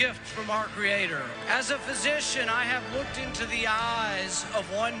precious gift from our Creator? As a physician, I have looked into the eyes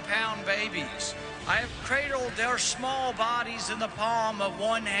of 1-pound babies. I have cradled their small bodies in the palm of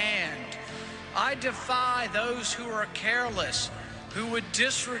one hand. I defy those who are careless, who would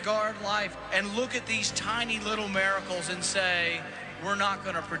disregard life and look at these tiny little miracles and say, we're not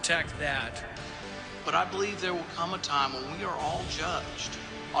going to protect that. But I believe there will come a time when we are all judged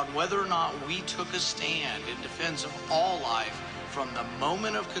on whether or not we took a stand in defense of all life from the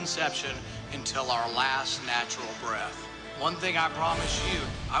moment of conception until our last natural breath. One thing I promise you,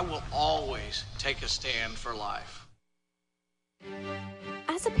 I will always take a stand for life.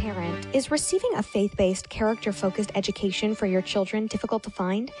 As a parent, is receiving a faith-based, character-focused education for your children difficult to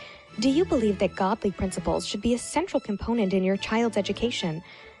find? Do you believe that godly principles should be a central component in your child's education?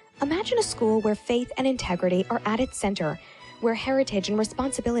 Imagine a school where faith and integrity are at its center, where heritage and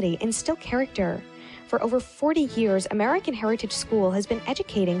responsibility instill character. For over 40 years, American Heritage School has been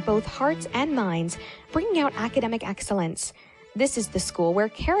educating both hearts and minds, bringing out academic excellence. This is the school where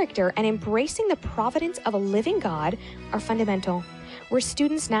character and embracing the providence of a living God are fundamental, where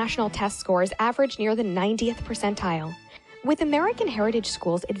students' national test scores average near the 90th percentile. With American Heritage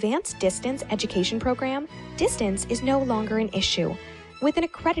School's advanced distance education program, distance is no longer an issue. With an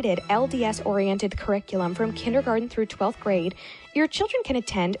accredited LDS-oriented curriculum from kindergarten through 12th grade, your children can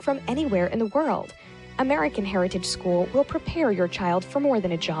attend from anywhere in the world. American Heritage School will prepare your child for more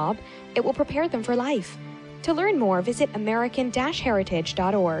than a job. It will prepare them for life. To learn more, visit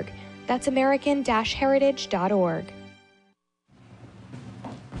american-heritage.org. That's american-heritage.org.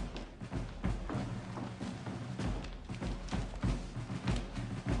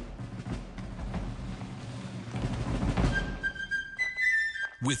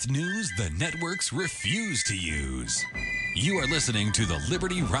 With news the networks refuse to use. You are listening to the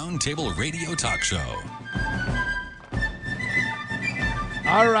Liberty Roundtable Radio Talk Show.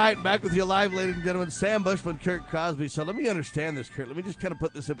 All right, back with you live, ladies and gentlemen. Sam Bushman, Kurt Crosby. So let me understand this, Kurt. Let me just kind of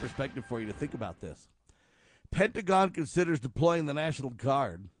put this in perspective for you to think about this. Pentagon considers deploying the National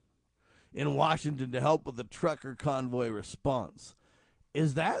Guard in Washington to help with the trucker convoy response.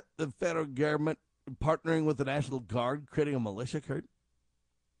 Is that the federal government partnering with the National Guard, creating a militia, Kurt?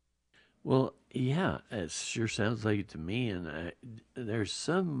 Well, yeah, it sure sounds like it to me. And there's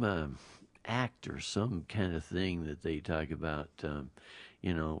some act or some kind of thing that they talk about,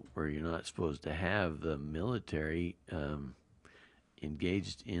 where you're not supposed to have the military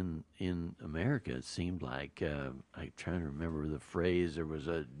engaged in America. It seemed like, I'm trying to remember the phrase. There was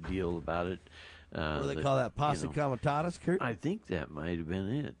a deal about it. What do they call that? Posse Comitatus, Kurt? I think that might have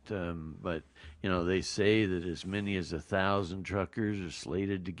been it. But, they say that as many as 1,000 truckers are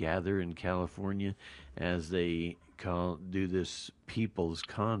slated to gather in California as they do this people's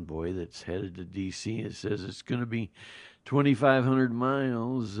convoy that's headed to D.C. It says it's going to be 2,500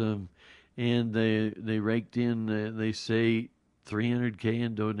 miles. And they raked in, they say, $300K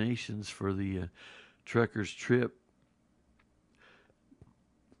in donations for the truckers' trip.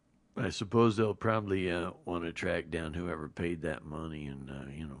 I suppose they'll probably want to track down whoever paid that money and,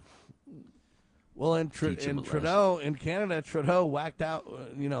 Well, in Trudeau, in Canada, Trudeau whacked out,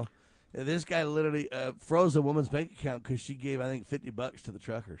 this guy literally froze a woman's bank account because she gave, I think, $50 to the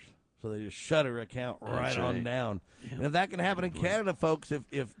truckers. So they just shut her account right on down. Yeah. And if that can happen in Canada, folks,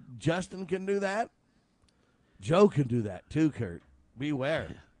 if Justin can do that, Joe can do that too, Kurt. Beware.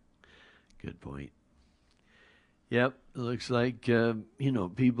 Yeah. Good point. Yep, it looks like,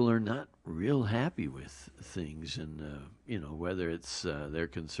 people are not real happy with things. And, whether it's their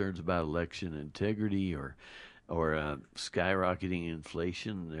concerns about election integrity or skyrocketing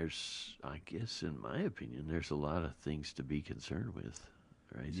inflation, there's, I guess, in my opinion, there's a lot of things to be concerned with.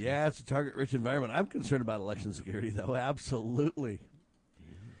 Right? Yeah, it's a target-rich environment. I'm concerned about election security, though, absolutely.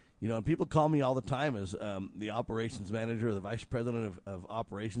 And people call me all the time as the operations manager or the vice president of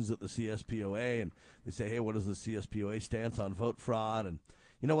operations at the CSPOA, and they say, hey, what is the CSPOA stance on vote fraud? And,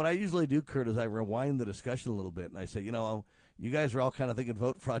 what I usually do, Kurt, is I rewind the discussion a little bit, and I say, you guys are all kind of thinking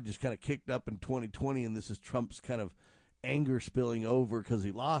vote fraud just kind of kicked up in 2020, and this is Trump's kind of anger spilling over because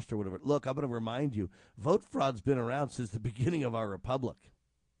he lost or whatever. Look, I'm going to remind you, vote fraud's been around since the beginning of our republic.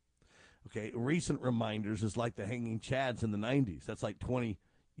 Okay, recent reminders is like the hanging chads in the 90s. That's like 20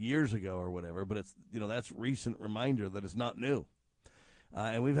 years ago or whatever, but it's, that's recent reminder that it's not new.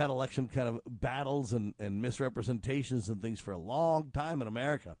 And we've had election kind of battles and misrepresentations and things for a long time in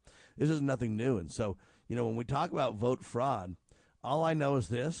America. This is nothing new. And so, when we talk about vote fraud, all I know is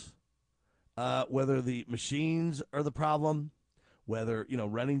this, whether the machines are the problem, whether,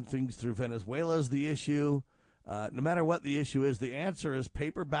 running things through Venezuela is the issue, no matter what the issue is, the answer is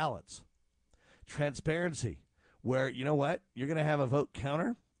paper ballots, transparency, where, you're going to have a vote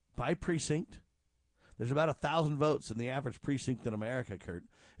counter by precinct. There's about 1,000 votes in the average precinct in America, Kurt.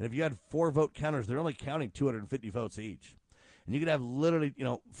 And if you had 4 vote counters, they're only counting 250 votes each. And you could have literally,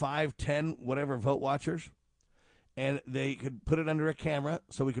 5, 10, whatever vote watchers. And they could put it under a camera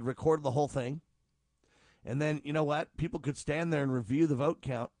so we could record the whole thing. And then, people could stand there and review the vote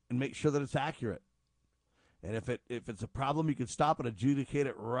count and make sure that it's accurate. And if it's a problem, you could stop and adjudicate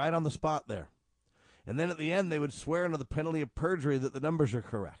it right on the spot there. And then at the end, they would swear under the penalty of perjury that the numbers are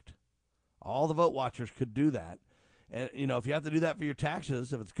correct. All the vote watchers could do that. And, if you have to do that for your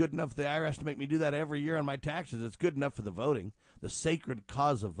taxes, if it's good enough for the IRS to make me do that every year on my taxes, it's good enough for the voting, the sacred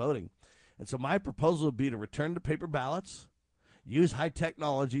cause of voting. And so my proposal would be to return to paper ballots, use high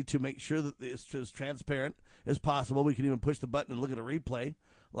technology to make sure that it's as transparent as possible. We can even push the button and look at a replay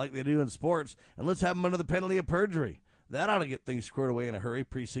like they do in sports. And let's have them under the penalty of perjury. That ought to get things squared away in a hurry,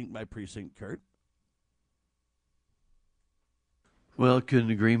 precinct by precinct, Kurt. Well, couldn't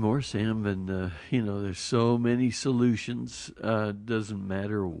agree more, Sam. And, there's so many solutions. Doesn't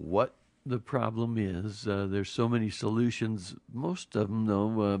matter what the problem is. There's so many solutions. Most of them,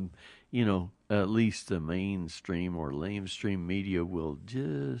 though, at least the mainstream or lamestream media will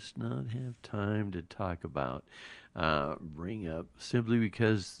just not have time to talk about, bring up, simply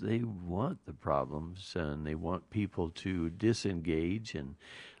because they want the problems and they want people to disengage and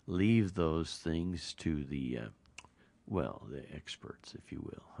leave those things to the experts, if you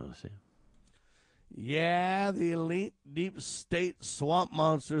will. Huh, Sam? Yeah, the elite deep state swamp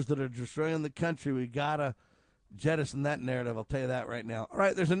monsters that are destroying the country. We got to jettison that narrative. I'll tell you that right now. All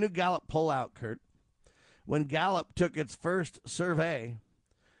right, there's a new Gallup poll out, Kurt. When Gallup took its first survey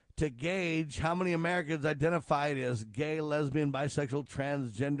to gauge how many Americans identified as gay, lesbian, bisexual,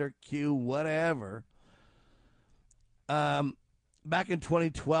 transgender, Q, whatever, back in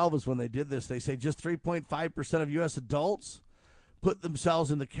 2012 is when they did this. They say just 3.5% of U.S. adults put themselves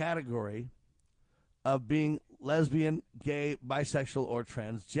in the category of being lesbian, gay, bisexual, or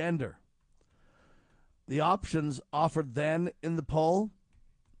transgender. The options offered then in the poll,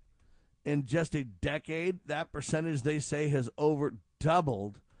 in just a decade, that percentage, they say, has over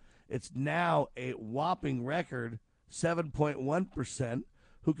doubled. It's now a whopping record 7.1%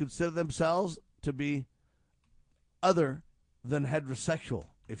 who consider themselves to be other than heterosexual,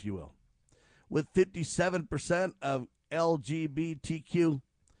 if you will, with 57% of LGBTQ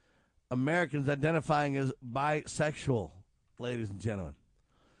Americans identifying as bisexual, ladies and gentlemen.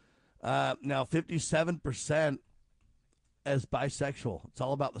 Now, 57% as bisexual. It's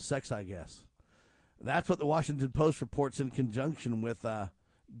all about the sex, I guess. That's what the Washington Post reports in conjunction with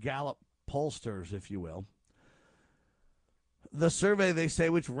Gallup pollsters, if you will. The survey, they say,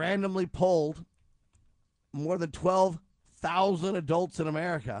 which randomly polled more than 12,000 adults in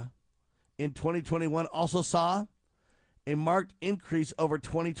America in 2021, also saw a marked increase over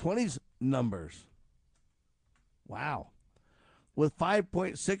 2020's numbers. Wow. With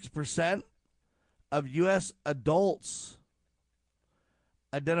 5.6% of U.S. adults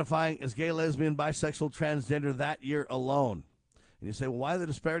identifying as gay, lesbian, bisexual, transgender that year alone. And you say, well, why the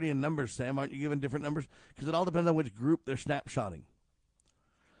disparity in numbers, Sam? Aren't you giving different numbers? Because it all depends on which group they're snapshotting.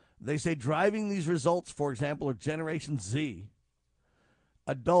 They say driving these results, for example, are Generation Z.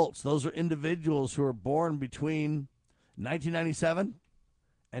 Adults, those are individuals who are born between 1997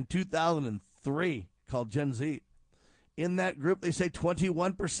 and 2003, called Gen Z. In that group, they say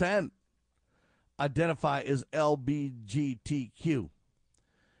 21% identify as LGBTQ.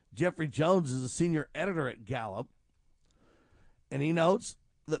 Jeffrey Jones is a senior editor at Gallup, and he notes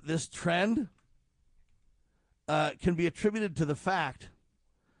that this trend can be attributed to the fact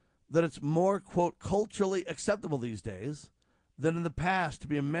that it's more, quote, culturally acceptable these days than in the past to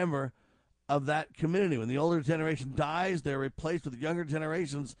be a member of that community. When the older generation dies, they're replaced with younger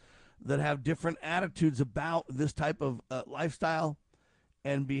generations that have different attitudes about this type of lifestyle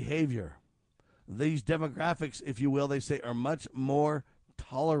and behavior. These demographics, if you will, they say, are much more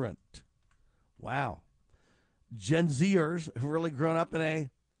tolerant. Wow. Gen Zers have really grown up in a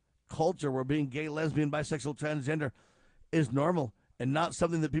culture where being gay, lesbian, bisexual, transgender is normal and not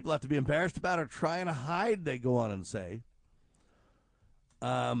something that people have to be embarrassed about or trying to hide, they go on and say.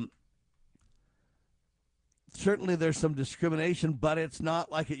 Certainly there's some discrimination, but it's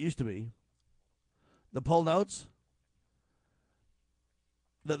not like it used to be. The poll notes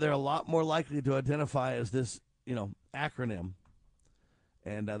that they're a lot more likely to identify as this, acronym.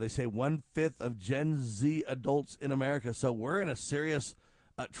 And they say 1/5 of Gen Z adults in America. So we're in a serious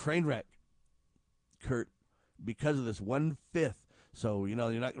train wreck, Kurt, because of this 1/5. So, you're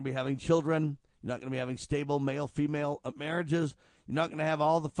not going to be having children. You're not going to be having stable male-female marriages. You're not going to have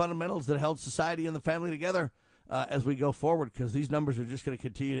all the fundamentals that held society and the family together as we go forward, because these numbers are just going to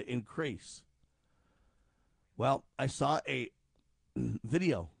continue to increase. Well, I saw a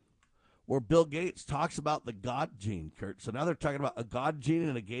video where Bill Gates talks about the God gene, Kurt. So now they're talking about a God gene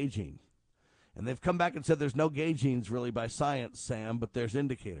and a gay gene. And they've come back and said there's no gay genes really by science, Sam, but there's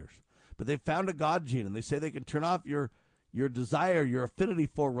indicators. But they found a God gene, and they say they can turn off your desire, your affinity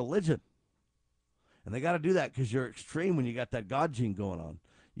for religion. And they got to do that because you're extreme when you got that God gene going on.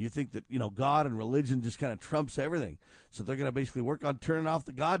 You think that, God and religion just kind of trumps everything. So they're going to basically work on turning off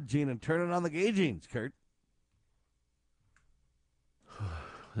the God gene and turning on the gay genes, Kurt.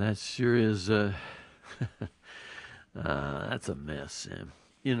 that sure is that's a mess, Sam.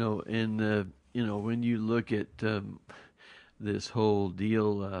 And when you look at this whole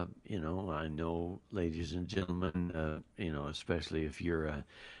deal, I know, ladies and gentlemen, especially if you're a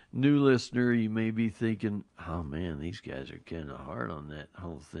new listener, you may be thinking, oh man, these guys are kind of hard on that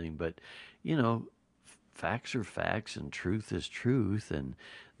whole thing. But, facts are facts and truth is truth. And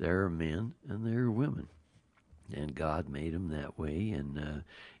there are men and there are women. And God made them that way. And,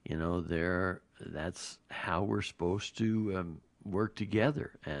 that's how we're supposed to work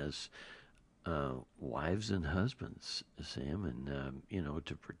together as wives and husbands, Sam, and,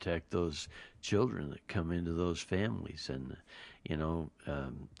 to protect those children that come into those families. And,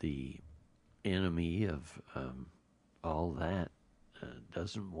 the enemy of all that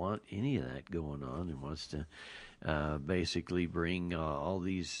doesn't want any of that going on and wants to basically bring all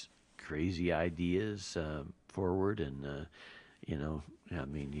these crazy ideas forward. And,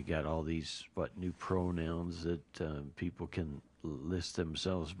 you got all these, new pronouns that people can list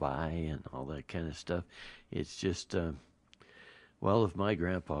themselves by and all that kind of stuff. It's just, if my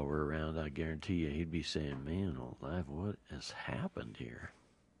grandpa were around, I guarantee you he'd be saying, man, alive, what has happened here?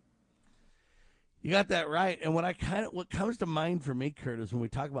 You got that right. And what comes to mind for me, Kurt, is when we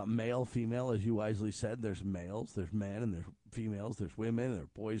talk about male, female, as you wisely said, there's males, there's men, and there's females, there's women, there's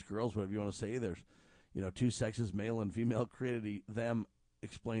boys, girls, whatever you want to say. There's, two sexes, male and female, created them,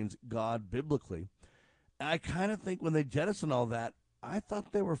 explains God biblically. And I kind of think when they jettison all that, I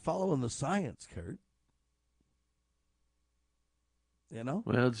thought they were following the science, Kurt.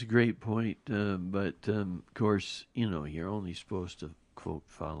 Well, it's a great point, but of course, you're only supposed to, quote,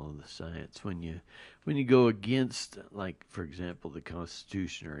 follow the science when you go against, like, for example, the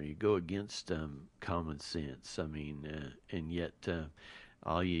Constitution, or you go against common sense. I mean, and yet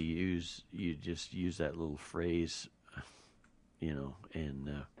all you just use that little phrase, and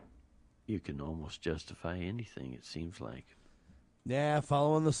you can almost justify anything, it seems like. Yeah,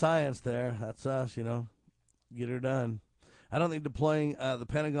 following the science there. That's us, get her done. I don't think deploying the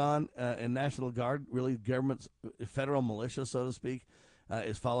Pentagon and National Guard, really government's federal militia, so to speak,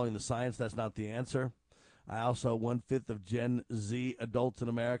 is following the science. That's not the answer. I also, 1/5 of Gen Z adults in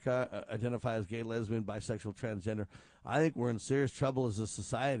America identify as gay, lesbian, bisexual, transgender. I think we're in serious trouble as a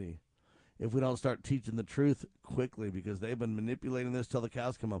society if we don't start teaching the truth quickly, because they've been manipulating this till the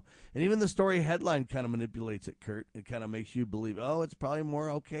cows come home. And even the story headline kind of manipulates it, Kurt. It kind of makes you believe, oh, it's probably more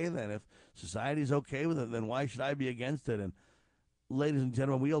okay then. If society's okay with it, then why should I be against it? And ladies and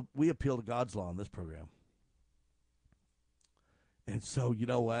gentlemen, we appeal to God's law in this program. And so, you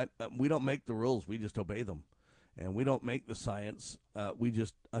know what? We don't make the rules. We just obey them. And we don't make the science. We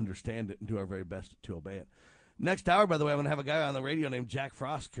just understand it and do our very best to obey it. Next hour, by the way, I'm going to have a guy on the radio named Jack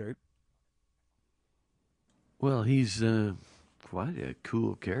Frost, Kurt. Well, he's quite a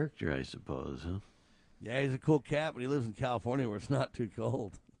cool character, I suppose, huh? Yeah, he's a cool cat, but he lives in California where it's not too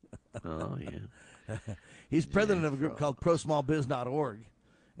cold. Oh, yeah. He's president of a group called ProSmallBiz.org,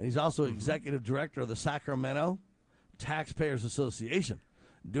 and he's also executive director of the Sacramento Taxpayers Association,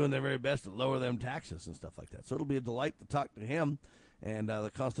 doing their very best to lower them taxes and stuff like that. So it'll be a delight to talk to him, and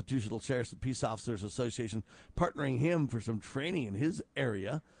the Constitutional Sheriffs and Peace Officers Association partnering him for some training in his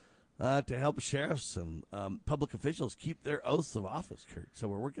area to help sheriffs and public officials keep their oaths of office, Kurt. So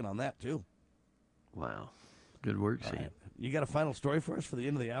we're working on that, too. Wow. Good work, Sam. Right. You got a final story for us for the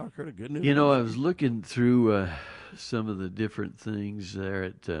end of the hour, Kurt? Good news? I was looking through some of the different things there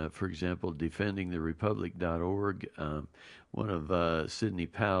at, for example, defendingtherepublic.org. One of Sidney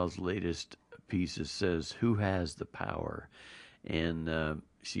Powell's latest pieces says, "Who has the power?" And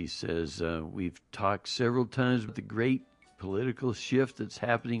she says, we've talked several times about the great political shift that's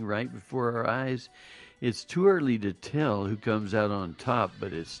happening right before our eyes. It's too early to tell who comes out on top,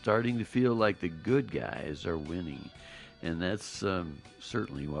 but it's starting to feel like the good guys are winning. And that's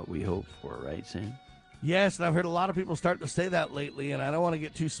certainly what we hope for, right, Sam? Yes, and I've heard a lot of people start to say that lately, and I don't want to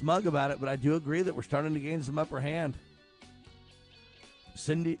get too smug about it, but I do agree that we're starting to gain some upper hand.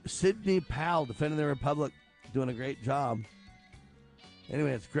 Sidney Powell, defending the Republic, doing a great job.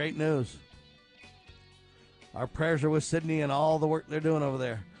 Anyway, it's great news. Our prayers are with Sidney and all the work they're doing over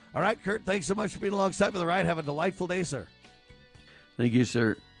there. All right, Kurt, thanks so much for being alongside for the ride. Have a delightful day, sir. Thank you,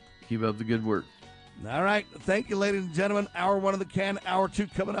 sir. Keep up the good work. All right. Thank you, ladies and gentlemen. Hour 1 of the can, hour 2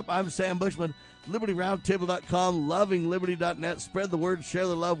 coming up. I'm Sam Bushman, LibertyRoundtable.com, LovingLiberty.net. Spread the word, share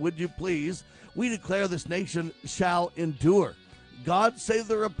the love, would you please? We declare this nation shall endure. God save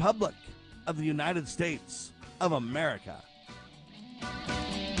the Republic of the United States of America.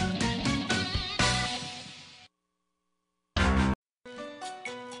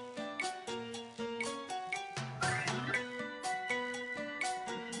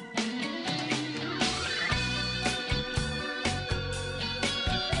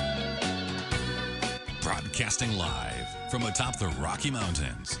 Broadcasting live from atop the Rocky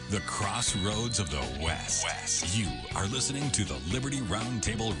Mountains, the crossroads of the West. You are listening to the Liberty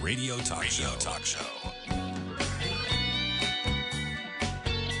Roundtable Radio Talk Show.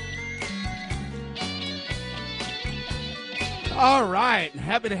 All right.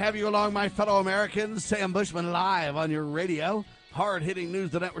 Happy to have you along, my fellow Americans. Sam Bushman live on your radio. Hard-hitting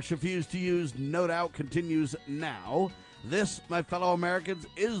news the networks refuse to use, no doubt, continues now. This, my fellow Americans,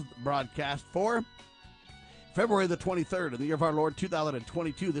 is broadcast for February the 23rd in the year of our Lord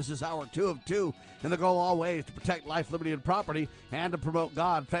 2022. This is hour 2 of 2, and the goal always to protect life, liberty, and property, and to promote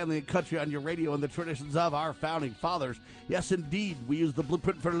God, family, and country on your radio and the traditions of our founding fathers. Yes, indeed, we use the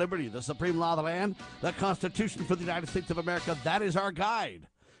blueprint for liberty, the supreme law of the land, the Constitution for the United States of America. That is our guide.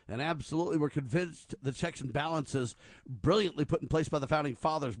 And absolutely, we're convinced the checks and balances brilliantly put in place by the Founding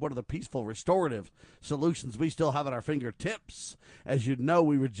Fathers, one of the peaceful, restorative solutions we still have at our fingertips. As you know,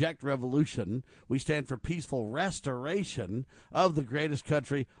 we reject revolution. We stand for peaceful restoration of the greatest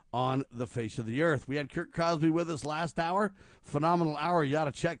country on the face of the earth. We had Kurt Crosby with us last hour. Phenomenal hour. You ought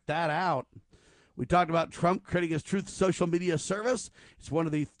to check that out. We talked about Trump creating his Truth social media service. It's one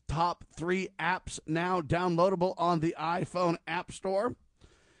of the top 3 apps now downloadable on the iPhone App Store.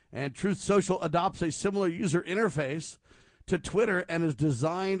 And Truth Social adopts a similar user interface to Twitter and is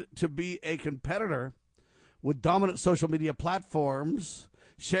designed to be a competitor with dominant social media platforms.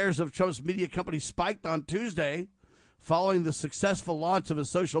 Shares of Trump's media company spiked on Tuesday following the successful launch of his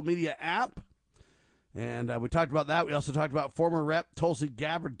social media app. And we talked about that. We also talked about former Rep. Tulsi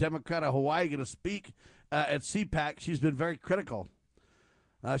Gabbard, Democrat of Hawaii, going to speak at CPAC. She's been very critical.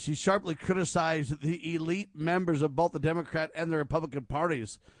 She sharply criticized the elite members of both the Democrat and the Republican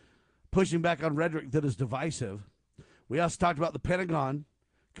parties, pushing back on rhetoric that is divisive. We also talked about the Pentagon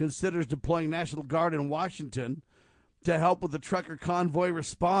considers deploying National Guard in Washington to help with the trucker convoy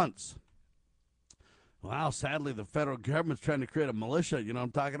response. Wow, sadly, the federal government's trying to create a militia. You know what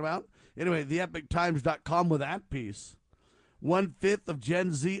I'm talking about? Anyway, theepictimes.com with that piece. 1/5 of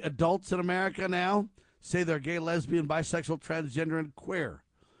Gen Z adults in America now say they're gay, lesbian, bisexual, transgender, and queer.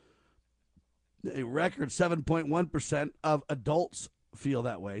 A record 7.1% of adults feel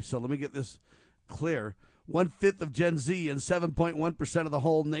that way. So let me get this clear. 1/5 of Gen Z and 7.1% of the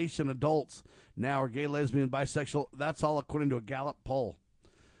whole nation adults now are gay, lesbian, bisexual. That's all according to a Gallup poll.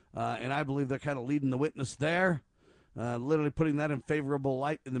 And I believe they're kind of leading the witness there. Literally putting that in favorable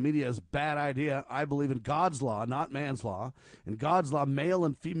light in the media is a bad idea. I believe in God's law, not man's law. In God's law, male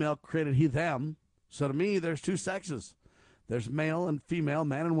and female created he, them. So to me, there's 2 sexes. There's male and female,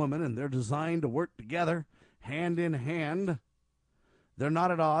 man and woman, and they're designed to work together, hand in hand. They're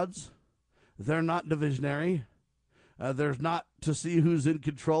not at odds. They're not divisionary. There's not to see who's in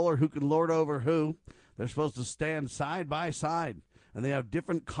control or who can lord over who. They're supposed to stand side by side. And they have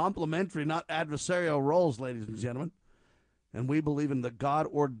different complementary, not adversarial roles, ladies and gentlemen. And we believe in the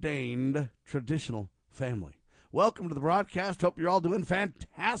God-ordained traditional family. Welcome to the broadcast. Hope you're all doing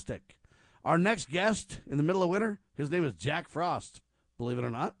fantastic. Our next guest in the middle of winter, his name is Jack Frost, believe it or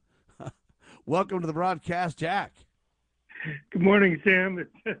not. Welcome to the broadcast, Jack. Good morning, Sam.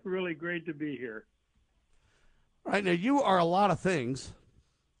 It's really great to be here. All right, now you are a lot of things,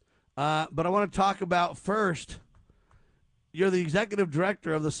 but I want to talk about first, you're the executive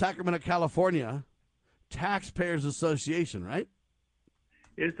director of the Sacramento, California Taxpayers Association, right?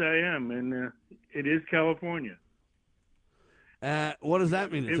 Yes, I am, and it is California. What does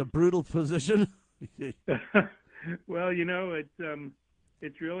that mean? It's a brutal position? Well, you know,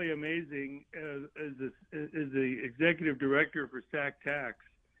 it's really amazing as the executive director for SAC Tax.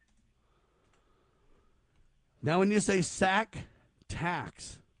 Now, when you say SAC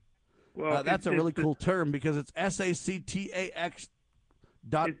Tax, well, that's a really cool term because it's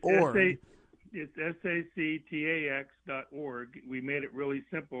SACTAX.org. It's SACTAX.org. We made it really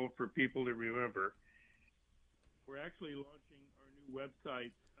simple for people to remember. We're actually launching our new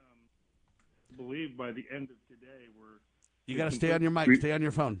website, I believe, by the end of today. You got to stay on your mic. Stay on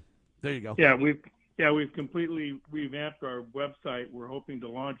your phone. There you go. Yeah, we've completely revamped our website. We're hoping to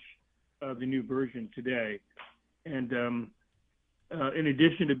launch the new version today. And in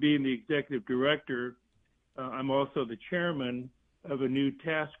addition to being the executive director, I'm also the chairman of a new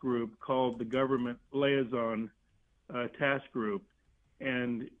task group called the Government Liaison Task Group.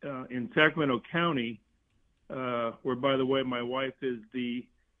 And in Sacramento County, where, by the way, my wife is the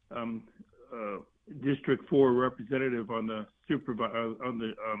District 4 representative on the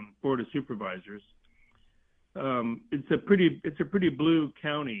Board of Supervisors. It's a pretty blue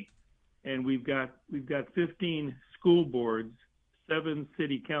county, and we've got 15 school boards, 7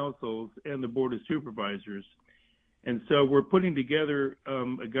 city councils, and the Board of Supervisors. And so we're putting together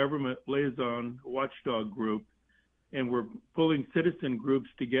a government liaison watchdog group, and we're pulling citizen groups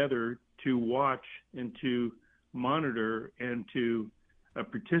together to watch and to monitor and to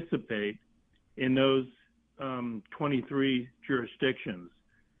participate in those 23 jurisdictions,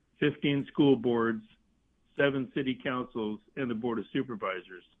 15 school boards, 7 city councils, and the Board of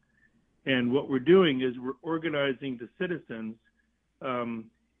Supervisors. And what we're doing is we're organizing the citizens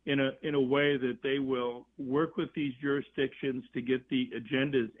in a way that they will work with these jurisdictions to get the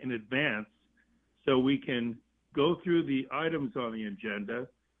agendas in advance, so we can go through the items on the agenda,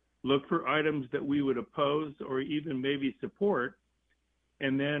 look for items that we would oppose or even maybe support,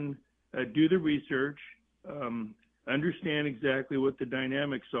 and then do the research, understand exactly what the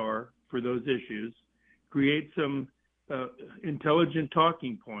dynamics are for those issues, create some intelligent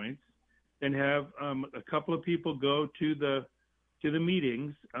talking points, and have a couple of people go to the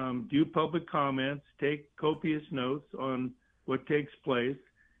meetings, do public comments, take copious notes on what takes place,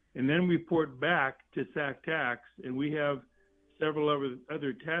 and then report back to SACTAX. And we have several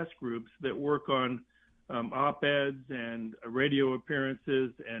other task groups that work on op-eds and radio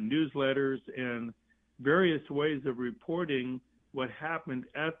appearances and newsletters and various ways of reporting what happened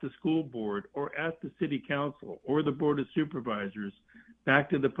at the school board or at the city council or the Board of Supervisors back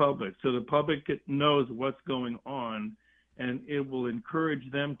to the public, so the public knows what's going on, and it will encourage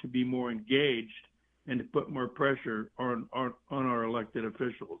them to be more engaged and to put more pressure on our elected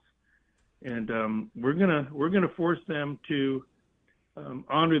officials. And we're gonna force them to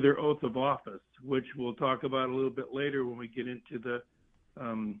honor their oath of office, which we'll talk about a little bit later when we get into the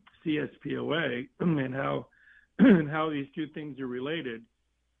CSPOA and how these two things are related.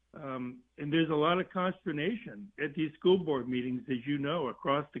 And there's a lot of consternation at these school board meetings, as you know,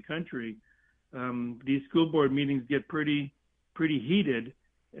 across the country. These school board meetings get pretty heated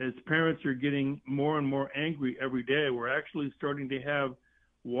as parents are getting more and more angry every day. We're actually starting to have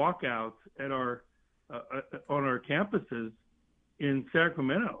walkouts at our on our campuses in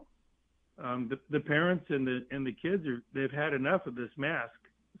Sacramento. The parents and the kids they've had enough of this mask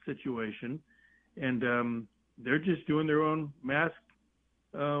situation, and they're just doing their own mask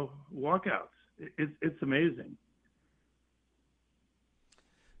walkouts. It's amazing.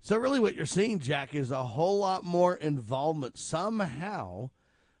 So really what you're seeing, Jack, is a whole lot more involvement. Somehow,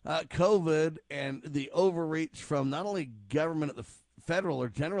 COVID and the overreach from not only government at the federal or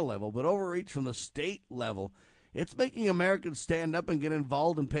general level, but overreach from the state level, it's making Americans stand up and get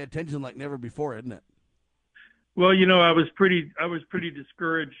involved and pay attention like never before, isn't it? Well, you know, I was pretty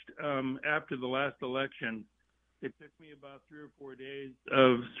discouraged after the last election. It took me about 3 or 4 days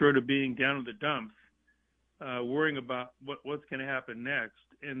of sort of being down in the dumps, worrying about what's going to happen next.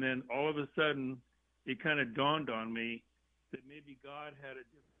 And then all of a sudden, it kind of dawned on me that maybe God had a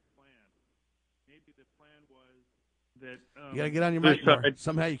different plan. Maybe the plan was that... you got to get on your mic more.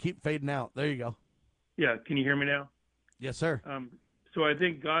 Somehow you keep fading out. There you go. Yeah, can you hear me now? Yes, sir. So I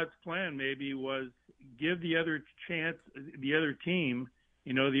think God's plan maybe was give the other the other team,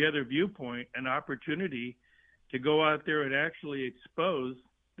 you know, the other viewpoint, an opportunity to go out there and actually expose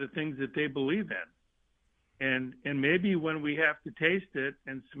the things that they believe in. And maybe when we have to taste it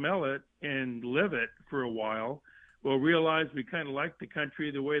and smell it and live it for a while, we'll realize we kind of like the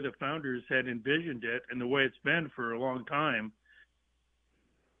country the way the founders had envisioned it and the way it's been for a long time.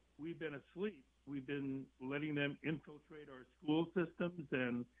 We've been asleep. We've been letting them infiltrate our school systems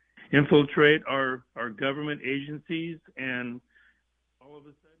and infiltrate our government agencies, and all of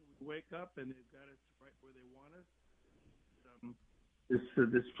a sudden we wake up and they've got us right where they want us.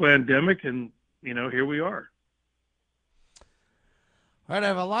 This pandemic, and you know, here we are. All right, I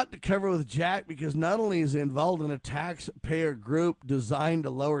have a lot to cover with Jack because not only is he involved in a taxpayer group designed to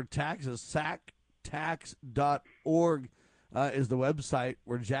lower taxes, SACTax.org is the website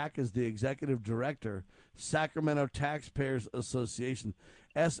where Jack is the executive director, Sacramento Taxpayers Association,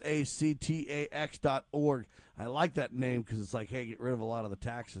 SACTax.org. I like that name because it's like, hey, get rid of a lot of the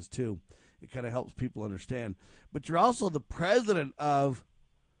taxes too. It kind of helps people understand. But you're also the president of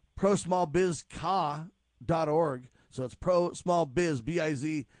ProSmallBizCA.org. So it's ProSmallBiz,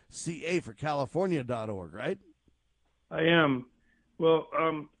 BIZCA for California.org, right? I am. Well,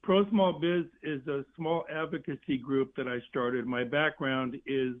 ProSmallBiz is a small advocacy group that I started. My background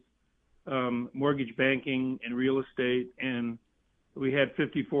is mortgage banking and real estate, and we had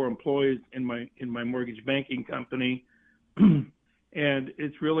 54 employees in my mortgage banking company. And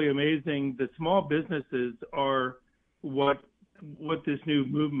it's really amazing. The small businesses are what this new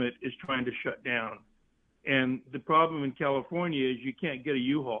movement is trying to shut down. And the problem in California is you can't get a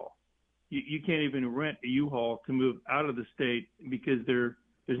U-Haul. You can't even rent a U-Haul to move out of the state because there's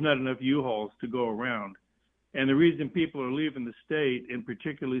not enough U-Hauls to go around. And the reason people are leaving the state, and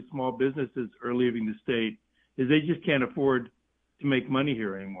particularly small businesses are leaving the state, is they just can't afford to make money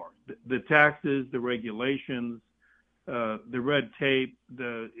here anymore. The taxes, the regulations, the red tape,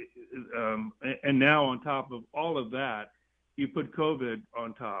 and now on top of all of that, you put COVID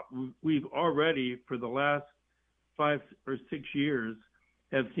on top. We've already, for the last 5 or 6 years,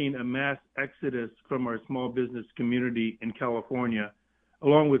 have seen a mass exodus from our small business community in California,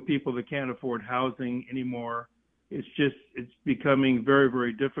 along with people that can't afford housing anymore. It's becoming very,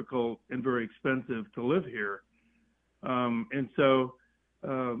 very difficult and very expensive to live here. And so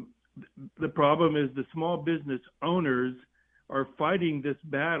the problem is the small business owners are fighting this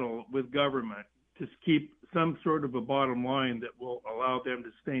battle with government to keep some sort of a bottom line that will allow them to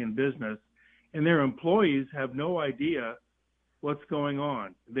stay in business. And their employees have no idea what's going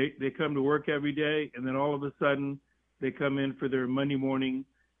on. They come to work every day, and then all of a sudden they come in for their Monday morning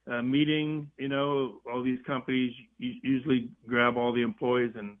meeting. All these companies usually grab all the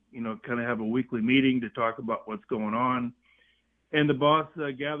employees and, kind of have a weekly meeting to talk about what's going on. And the boss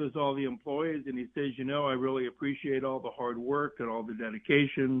gathers all the employees and he says, I really appreciate all the hard work and all the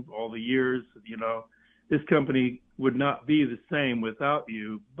dedication, all the years. This company would not be the same without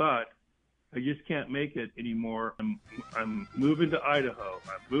you, but I just can't make it anymore. I'm moving to Idaho.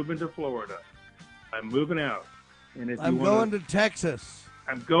 I'm moving to Florida. I'm moving out. And if I'm going to Texas.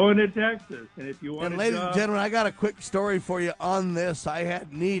 I'm going to Texas. And if you want and ladies and gentlemen, I got a quick story for you on this. I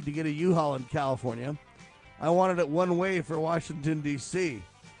had need to get a U-Haul in California. I wanted it one way for Washington, D.C.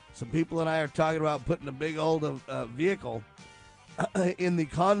 Some people and I are talking about putting a big old vehicle in the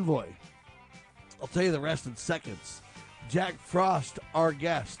convoy. I'll tell you the rest in seconds. Jack Frost, our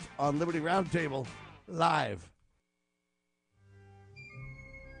guest on Liberty Roundtable, live.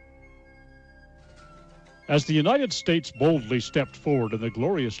 As the United States boldly stepped forward in the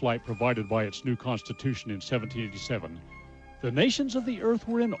glorious light provided by its new Constitution in 1787, the nations of the earth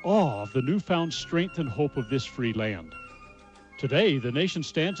were in awe of the newfound strength and hope of this free land. Today, the nation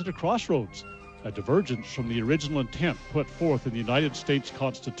stands at a crossroads. A divergence from the original intent put forth in the United States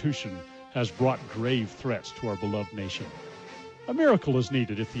Constitution has brought grave threats to our beloved nation. A miracle is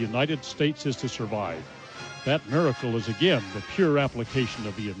needed if the United States is to survive. That miracle is again the pure application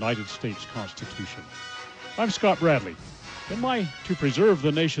of the United States Constitution. I'm Scott Bradley. In my To Preserve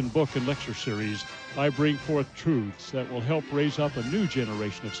the Nation book and lecture series, I bring forth truths that will help raise up a new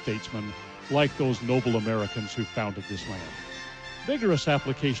generation of statesmen like those noble Americans who founded this land. Vigorous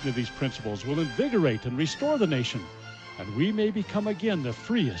application of these principles will invigorate and restore the nation, and we may become again the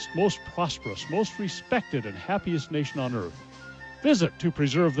freest, most prosperous, most respected, and happiest nation on earth. Visit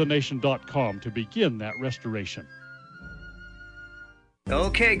topreservethenation.com to begin that restoration.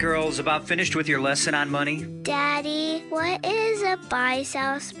 Okay, girls, about finished with your lesson on money? Daddy, what is a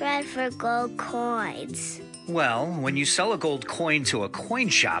buy-sell spread for gold coins? Well, when you sell a gold coin to a coin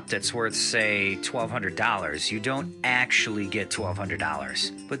shop that's worth, say, $1,200, you don't actually get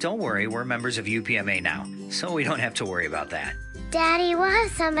 $1,200. But don't worry, we're members of UPMA now, so we don't have to worry about that. Daddy, what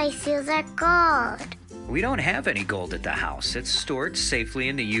if somebody steals our gold? We don't have any gold at the house. It's stored safely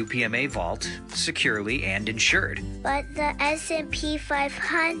in the UPMA vault, securely and insured. But the S&P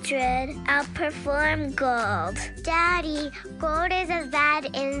 500 outperformed gold. Daddy, gold is a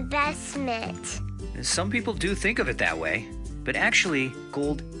bad investment. Some people do think of it that way, but actually,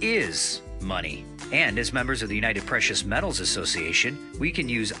 gold is money. And as members of the United Precious Metals Association, we can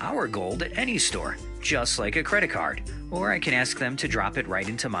use our gold at any store, just like a credit card. Or I can ask them to drop it right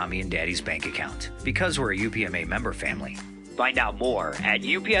into Mommy and Daddy's bank account, because we're a UPMA member family. Find out more at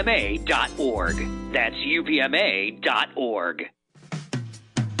upma.org. That's upma.org.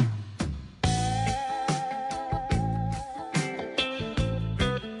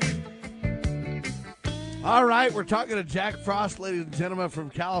 All right, we're talking to Jack Frost, ladies and gentlemen, from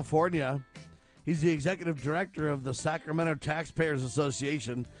California. He's the executive director of the Sacramento Taxpayers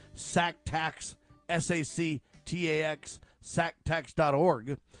Association, SACTAX, SACTAX,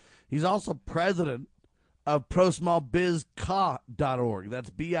 SACTAX.org. He's also president of ProSmallBizCA.org.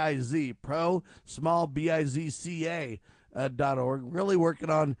 That's B-I-Z, ProSmallBizCA.org. Really working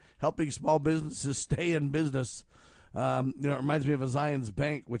on helping small businesses stay in business. It reminds me of a Zions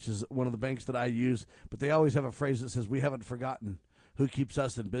Bank, which is one of the banks that I use, but they always have a phrase that says, "We haven't forgotten who keeps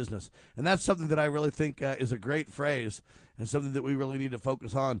us in business." And that's something that I really think is a great phrase and something that we really need to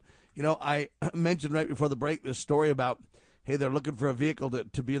focus on. I mentioned right before the break this story about, hey, they're looking for a vehicle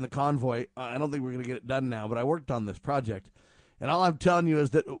to be in the convoy. I don't think we're going to get it done now, but I worked on this project. And all I'm telling you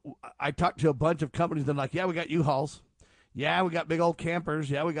is that I talked to a bunch of companies that are like, yeah, we got U-Hauls. Yeah, we got big old campers.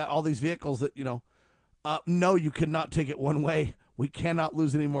 Yeah, we got all these vehicles that, no, you cannot take it one way. We cannot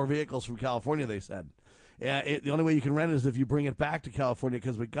lose any more vehicles from California, they said. The only way you can rent it is if you bring it back to California,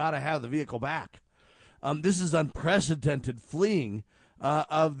 because we got to have the vehicle back. This is unprecedented fleeing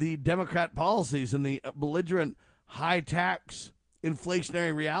of the Democrat policies and the belligerent high tax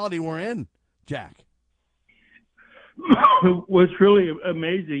inflationary reality we're in, Jack. What's really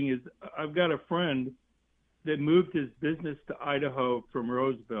amazing is I've got a friend that moved his business to Idaho from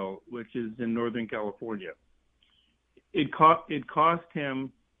Roseville, which is in Northern California. It cost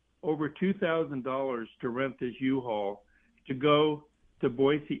him over $2,000 to rent this U-Haul to go to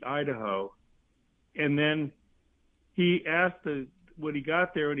Boise, Idaho. And then he asked when he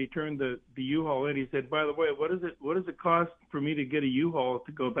got there and he turned the U-Haul in, he said, by the way, what does it cost for me to get a U-Haul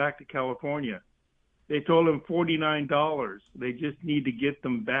to go back to California? They told him $49. They just need to get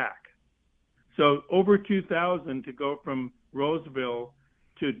them back. So over $2,000 to go from Roseville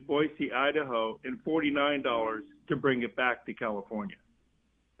to Boise, Idaho, and $49 to bring it back to California.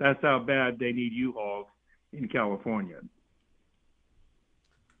 That's how bad they need U-Hauls in California.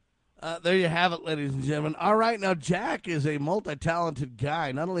 There you have it, ladies and gentlemen. All right, now Jack is a multi-talented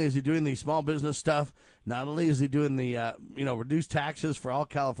guy. Not only is he doing the small business stuff, not only is he doing the reduced taxes for all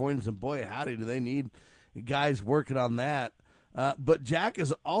Californians, and boy, howdy, do they need guys working on that. But Jack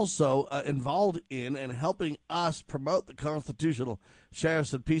is also involved in and helping us promote the Constitutional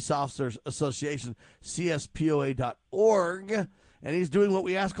Sheriffs and Peace Officers Association, CSPOA.org, and he's doing what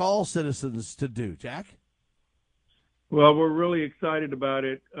we ask all citizens to do. Jack? Well, we're really excited about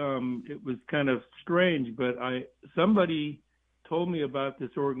it. It was kind of strange, but somebody told me about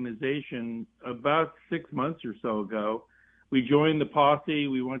this organization about 6 months or so ago. We joined the posse.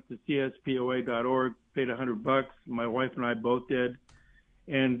 We went to CSPOA.org, paid $100. My wife and I both did.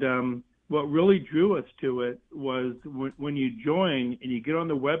 And what really drew us to it was when you join and you get on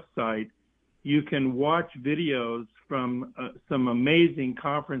the website, you can watch videos from some amazing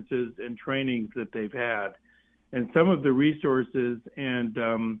conferences and trainings that they've had. And some of the resources and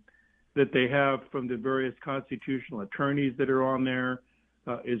that they have from the various constitutional attorneys that are on there,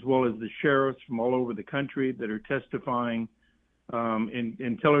 as well as the sheriffs from all over the country that are testifying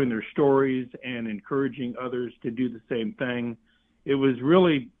and telling their stories and encouraging others to do the same thing. It was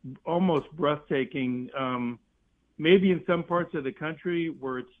really almost breathtaking. Maybe in some parts of the country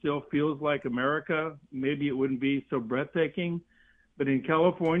where it still feels like America, maybe it wouldn't be so breathtaking. But in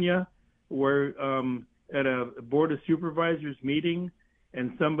California, where at a Board of Supervisors meeting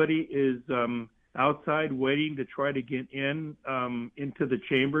and somebody is outside waiting to try to get into the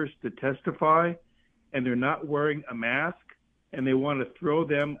chambers to testify, and they're not wearing a mask, and they want to throw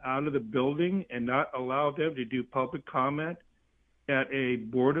them out of the building and not allow them to do public comment at a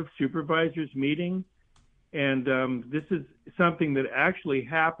Board of Supervisors meeting. And this is something that actually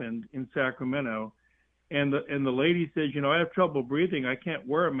happened in Sacramento. And the lady says, I have trouble breathing. I can't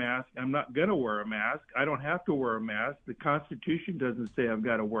wear a mask. I'm not going to wear a mask. I don't have to wear a mask. The Constitution doesn't say I've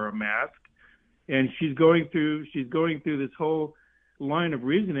got to wear a mask. And she's going through this whole line of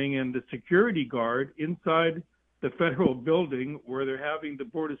reasoning, and the security guard inside the federal building where they're having the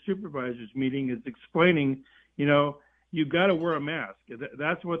Board of Supervisors meeting is explaining, you've got to wear a mask.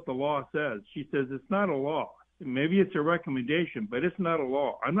 That's what the law says. She says it's not a law. Maybe it's a recommendation, but it's not a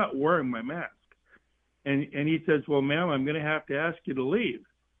law. I'm not wearing my mask. And he says, well, ma'am, I'm going to have to ask you to leave.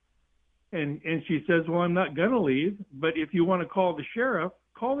 And she says, well, I'm not going to leave, but if you want to call the sheriff,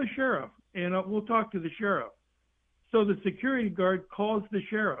 and we'll talk to the sheriff. So the security guard calls the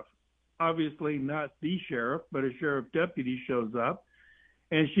sheriff. Obviously not the sheriff, but a sheriff deputy shows up.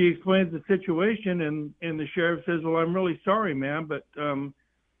 And she explains the situation, and the sheriff says, well, I'm really sorry, ma'am, but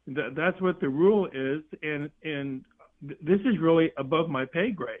that's what the rule is, and this is really above my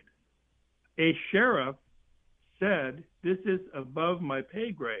pay grade. A sheriff said, this is above my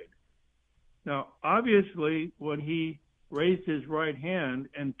pay grade. Now, obviously, when he raised his right hand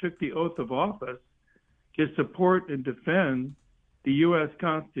and took the oath of office to support and defend the U.S.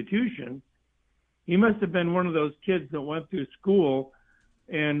 Constitution, he must have been one of those kids that went through school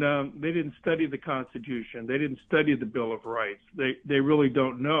and they didn't study the Constitution. They didn't study the Bill of Rights. They really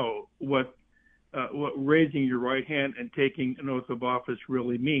don't know what raising your right hand and taking an oath of office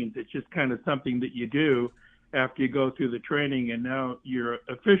really means. It's just kind of something that you do after you go through the training, and now you're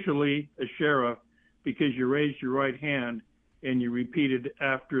officially a sheriff because you raised your right hand and you repeated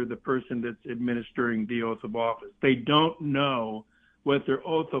after the person that's administering the oath of office. They don't know what their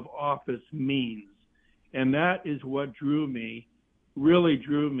oath of office means. And that is what really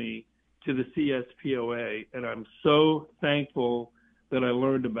drew me to the CSPOA. And I'm so thankful that I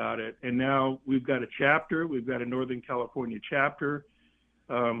learned about it. And now we've got a chapter. We've got a Northern California chapter.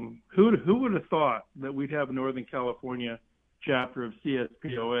 Who would have thought that we'd have a Northern California chapter of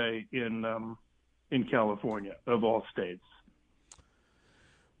CSPOA in California, of all states.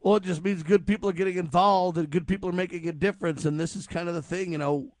 Well, it just means good people are getting involved and good people are making a difference. And this is kind of the thing,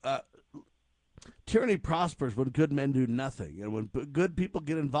 tyranny prospers when good men do nothing. And when good people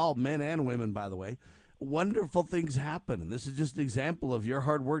get involved, men and women, by the way, wonderful things happen. And this is just an example of your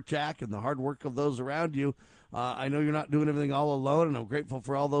hard work, Jack, and the hard work of those around you. I know you're not doing everything all alone, and I'm grateful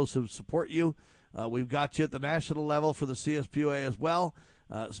for all those who support you. We've got you at the national level for the CSPOA as well.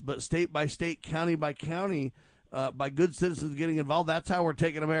 But state by state, county by county, by good citizens getting involved, that's how we're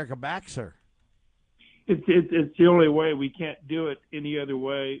taking America back, sir. It's the only way. We can't do it any other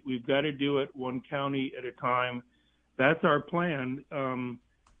way. We've got to do it one county at a time. That's our plan.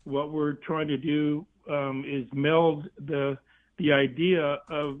 What we're trying to do is meld the idea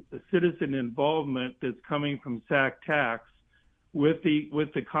of citizen involvement that's coming from SAC Tax with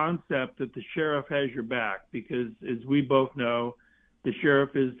the concept that the sheriff has your back, because as we both know, the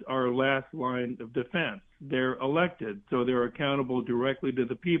sheriff is our last line of defense. They're elected, so they're accountable directly to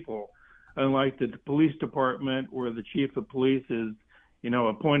the people. Unlike the police department, where the chief of police is,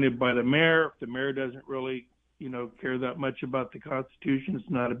 appointed by the mayor. If the mayor doesn't really, care that much about the Constitution, it's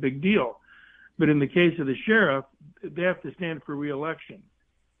not a big deal. But in the case of the sheriff, they have to stand for re-election.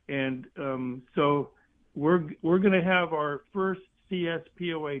 And so we're going to have our first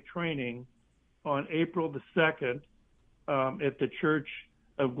CSPOA training on April the 2nd at the Church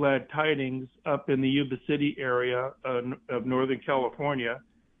of Glad Tidings up in the Yuba City area of Northern California.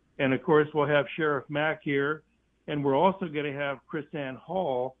 And, of course, we'll have Sheriff Mack here. And we're also going to have Chris Ann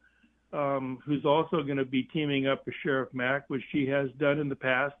Hall, who's also going to be teaming up with Sheriff Mack, which she has done in the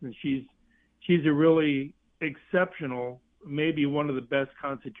past. And she's a really exceptional, maybe one of the best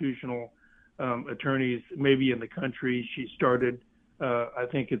constitutional attorneys maybe in the country. She started, I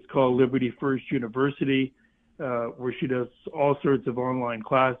think it's called Liberty First University, where she does all sorts of online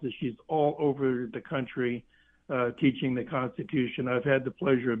classes. She's all over the country teaching the Constitution. I've had the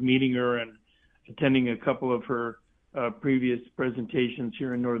pleasure of meeting her and attending a couple of her previous presentations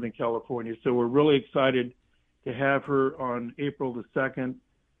here in Northern California. So we're really excited to have her on April the 2nd.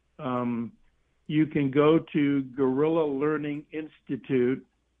 You can go to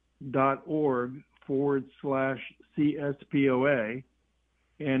guerrillalearninginstitute.org/CSPOA,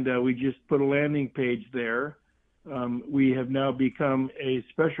 and we just put a landing page there. We have now become a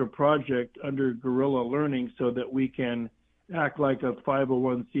special project under Guerrilla Learning so that we can act like a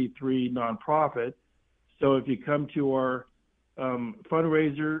 501c3 nonprofit. So if you come to our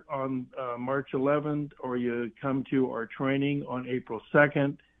fundraiser on March 11th, or you come to our training on April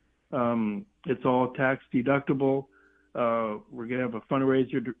 2nd, it's all tax deductible. We're going to have a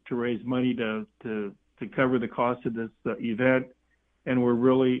fundraiser to raise money to cover the cost of this event. And we're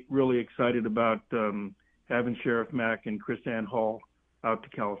really, really excited about having Sheriff Mack and Chris Ann Hall out to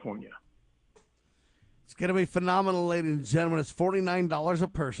California. It's going to be phenomenal, ladies and gentlemen. It's $49 a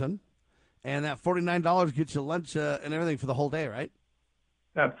person, and that $49 gets you lunch and everything for the whole day, right?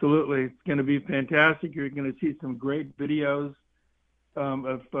 Absolutely. It's going to be fantastic. You're going to see some great videos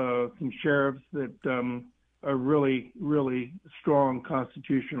of some sheriffs that are really, really strong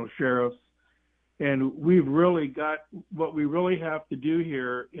constitutional sheriffs. And we've really got what we really have to do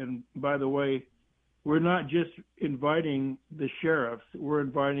here. And by the way, we're not just inviting the sheriffs, we're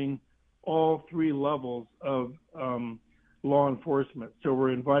inviting all three levels of law enforcement. So we're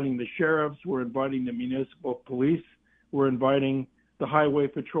inviting the sheriffs, we're inviting the municipal police, we're inviting the highway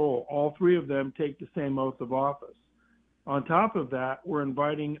patrol. All three of them take the same oath of office. On top of that, we're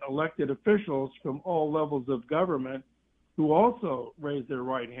inviting elected officials from all levels of government who also raise their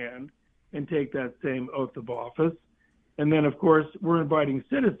right hand and take that same oath of office. And then, of course, we're inviting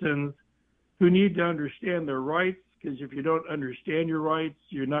citizens who need to understand their rights, because if you don't understand your rights,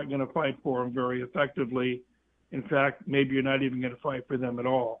 you're not going to fight for them very effectively. In fact, maybe you're not even going to fight for them at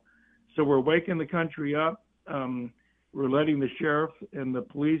all. So we're waking the country up. We're letting the sheriff and the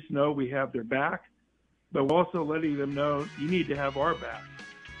police know we have their back, but we're also letting them know you need to have our back.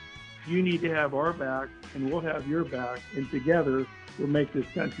 You need to have our back, and we'll have your back, and together we'll make this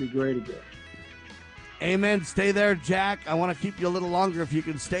country great again. Amen. Stay there, Jack. I want to keep you a little longer if you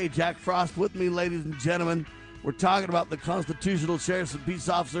can stay. Jack Frost with me, ladies and gentlemen. We're talking about the Constitutional Sheriffs and Peace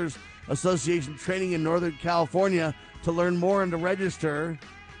Officers Association training in Northern California. To learn more and to register,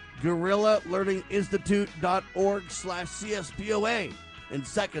 guerrillalearninginstitute.org/CSPOA in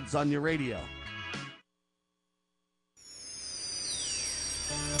seconds on your radio.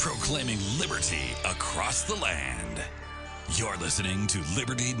 Proclaiming liberty across the land. You're listening to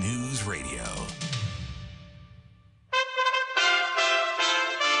Liberty News Radio.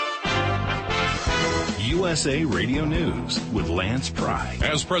 You USA Radio News with Lance Pry.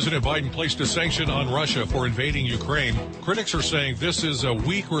 As President Biden placed a sanction on Russia for invading Ukraine, critics are saying this is a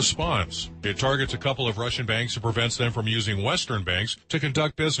weak response. It targets a couple of Russian banks and prevents them from using Western banks to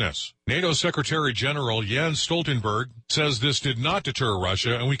conduct business. NATO Secretary General Jens Stoltenberg says this did not deter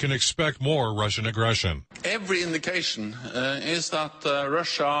Russia, and we can expect more Russian aggression. Every indication is that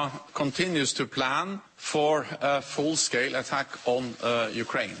Russia continues to plan for a full-scale attack on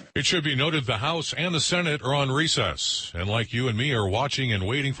Ukraine. It should be noted the House and the Senate are on recess, and like you and me are watching and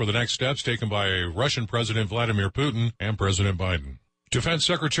waiting for the next steps taken by Russian President Vladimir Putin and President Biden. Defense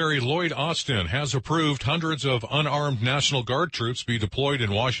Secretary Lloyd Austin has approved hundreds of unarmed National Guard troops be deployed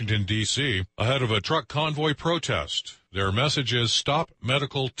in Washington, D.C. ahead of a truck convoy protest. Their message is Stop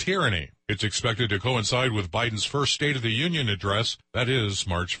Medical Tyranny. It's expected to coincide with Biden's first State of the Union address, that is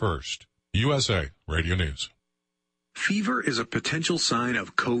March 1st. USA Radio News. Fever is a potential sign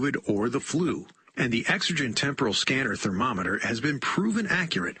of COVID or the flu, and the Exergen temporal scanner thermometer has been proven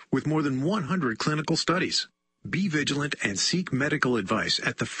accurate with more than 100 clinical studies. Be vigilant and seek medical advice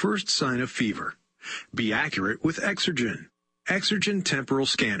at the first sign of fever. Be accurate with Exergen. Exergen temporal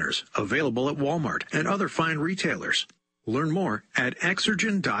scanners, available at Walmart and other fine retailers. Learn more at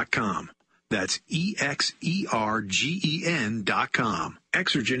Exergen.com. That's EXERGEN.com.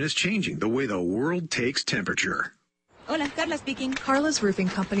 Exergen is changing the way the world takes temperature. Hola, Carla speaking. Carla's roofing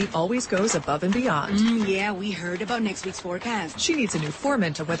company always goes above and beyond. Yeah, we heard about next week's forecast. She needs a new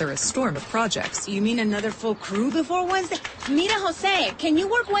foreman to weather a storm of projects. You mean another full crew before Wednesday? Mira, Jose, can you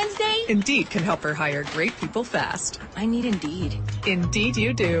work Wednesday? Indeed can help her hire great people fast. I need Indeed. Indeed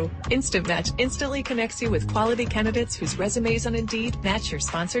you do. Instant Match instantly connects you with quality candidates whose resumes on Indeed match your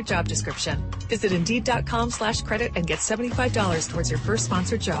sponsored job description. Visit Indeed.com/credit and get $75 towards your first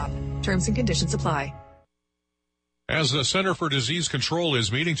sponsored job. Terms and conditions apply. As the Center for Disease Control is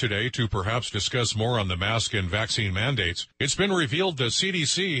meeting today to perhaps discuss more on the mask and vaccine mandates, it's been revealed the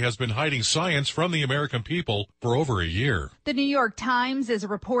CDC has been hiding science from the American people for over a year. The New York Times is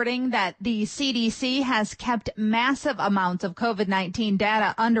reporting that the CDC has kept massive amounts of COVID-19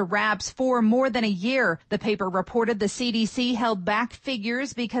 data under wraps for more than a year. The paper reported the CDC held back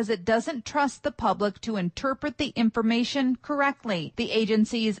figures because it doesn't trust the public to interpret the information correctly. The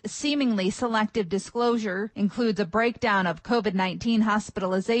agency's seemingly selective disclosure includes a breakdown of COVID-19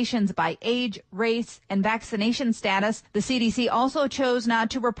 hospitalizations by age, race, and vaccination status. The CDC also chose not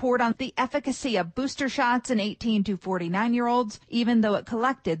to report on the efficacy of booster shots in 18 to 49-year-olds, even though it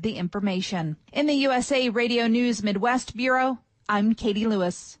collected the information. In the USA Radio News Midwest Bureau, I'm Katie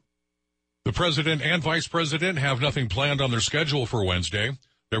Lewis. The president and vice president have nothing planned on their schedule for Wednesday.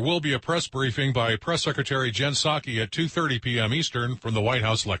 There will be a press briefing by Press Secretary Jen Psaki at 2:30 p.m. Eastern from the White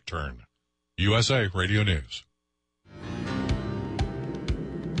House lectern. USA Radio News.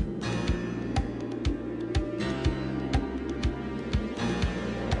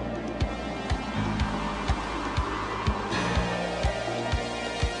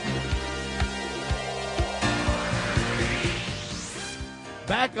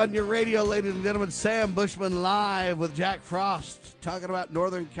 Back on your radio, ladies and gentlemen, Sam Bushman live with Jack Frost, talking about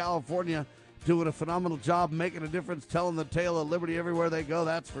Northern California, doing a phenomenal job, making a difference, telling the tale of liberty everywhere they go,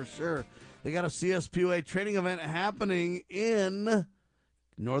 that's for sure. They got a CSPOA training event happening in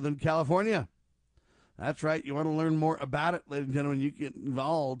Northern California. That's right. You want to learn more about it, ladies and gentlemen, you get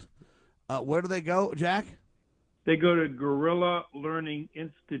involved. Where do they go, Jack? They go to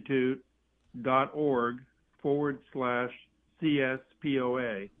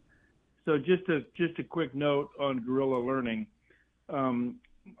GorillaLearningInstitute.org/CSPOA. So just a quick note on Gorilla Learning.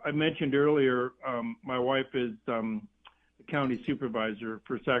 I mentioned earlier, my wife is a county supervisor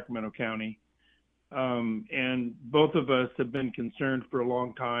for Sacramento County, and both of us have been concerned for a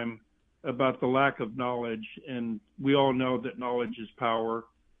long time about the lack of knowledge, and we all know that knowledge is power.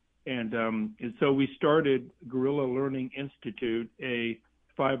 And so we started Gorilla Learning Institute, a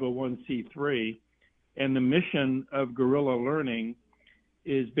 501c3, and the mission of Gorilla Learning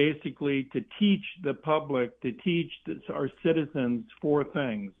is basically to teach the public, to teach our citizens four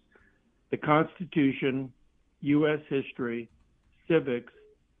things: the Constitution, U.S. history, civics,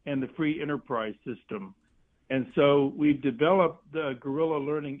 and the free enterprise system. And so we've developed the Gorilla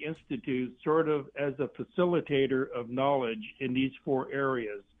Learning Institute sort of as a facilitator of knowledge in these four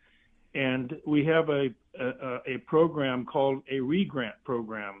areas. And we have a program called a re-grant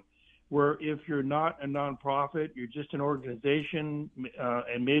program, where if you're not a nonprofit, you're just an organization,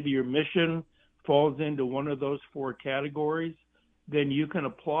 and maybe your mission falls into one of those four categories, then you can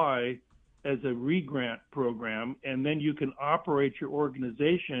apply as a re-grant program, and then you can operate your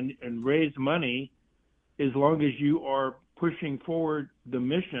organization and raise money as long as you are pushing forward the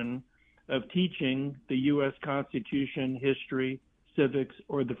mission of teaching the U.S. Constitution, history, civics,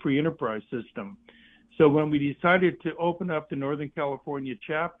 or the free enterprise system. So when we decided to open up the Northern California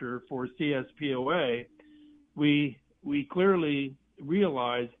chapter for CSPOA, we clearly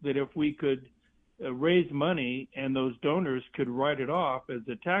realized that if we could raise money and those donors could write it off as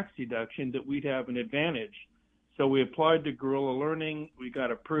a tax deduction, that we'd have an advantage. So we applied to Guerrilla Learning, we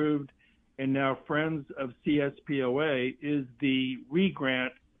got approved, and now Friends of CSPOA is the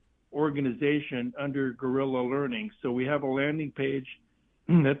re-grant organization under Guerrilla Learning. So we have a landing page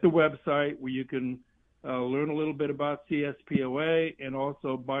at the website where you can learn a little bit about CSPOA and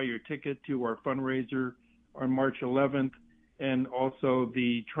also buy your ticket to our fundraiser on March 11th, and also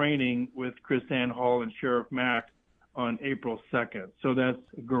the training with Chris Ann Hall and Sheriff Mack on April 2nd. So that's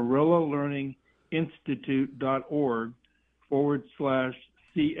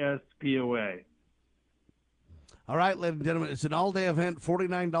guerrillalearninginstitute.org/CSPOA. All right, ladies and gentlemen, it's an all-day event,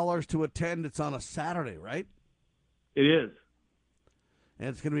 $49 to attend. It's on a Saturday, right? It is. And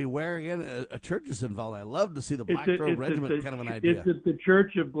it's going to be where again? A church is involved. I love to see the Black Robe Regiment kind of an idea. It's at the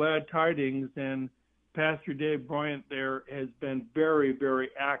Church of Glad Tidings, and Pastor Dave Bryant there has been very, very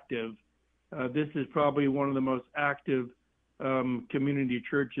active. This is probably one of the most active community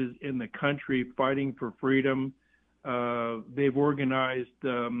churches in the country fighting for freedom. They've organized,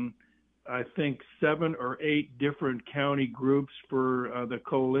 I think, 7 or 8 different county groups for the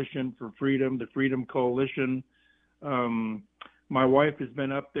Coalition for Freedom, the Freedom Coalition. My wife has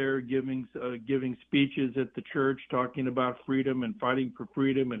been up there giving speeches at the church talking about freedom and fighting for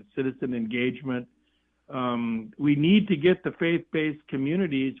freedom and citizen engagement. We need to get the faith-based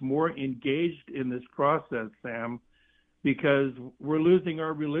communities more engaged in this process, Sam, because we're losing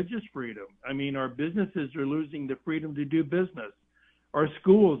our religious freedom. I mean, our businesses are losing the freedom to do business. Our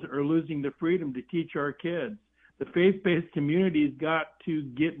schools are losing the freedom to teach our kids. The faith-based communities got to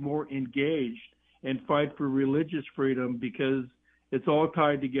get more engaged and fight for religious freedom because it's all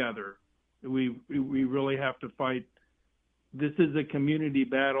tied together. We really have to fight. This is a community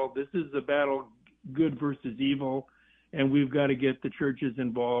battle. This is a battle, good versus evil, and we've got to get the churches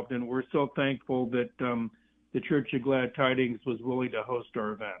involved. And we're so thankful that the Church of Glad Tidings was willing to host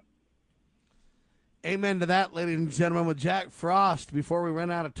our event. Amen to that, ladies and gentlemen. With Jack Frost, before we run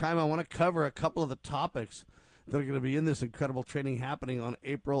out of time, I want to cover a couple of the topics that are going to be in this incredible training happening on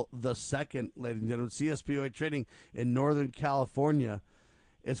April the 2nd, ladies and gentlemen. CSPOA training in Northern California.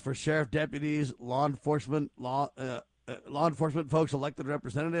 It's for sheriff deputies, law enforcement folks, elected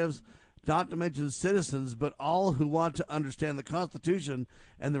representatives, not to mention citizens, but all who want to understand the Constitution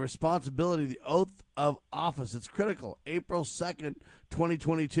and the responsibility of the oath of office. It's critical. April 2nd,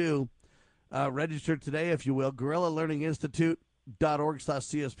 2022. Register today, if you will,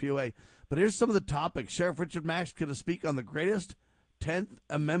 guerrillalearninginstitute.org/CSPOA. But here's some of the topics. Sheriff Richard Mack's going to speak on the greatest 10th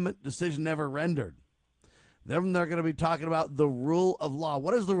Amendment decision ever rendered. Then they're going to be talking about the rule of law.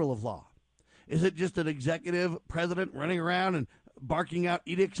 What is the rule of law? Is it just an executive president running around and barking out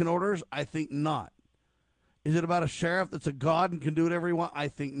edicts and orders? I think not. Is it about a sheriff that's a god and can do whatever he wants? I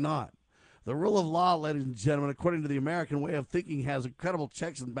think not. The rule of law, ladies and gentlemen, according to the American way of thinking, has incredible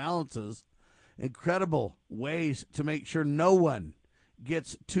checks and balances, incredible ways to make sure no one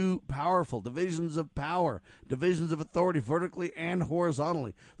gets too powerful. Divisions of power, divisions of authority, vertically and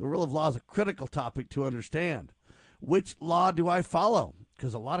horizontally. The rule of law is a critical topic to understand. Which law do I follow?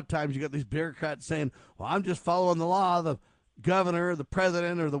 Because a lot of times you got these bureaucrats saying, well, I'm just following the law. The governor, the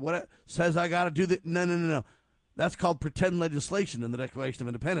president, or the what says I got to do that. No. That's called pretend legislation in the Declaration of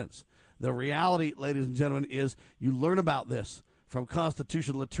Independence. The reality, ladies and gentlemen, is you learn about this from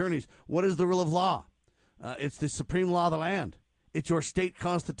constitutional attorneys. What is the rule of law? It's the supreme law of the land. It's your state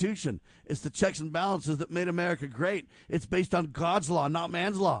constitution. It's the checks and balances that made America great. It's based on God's law, not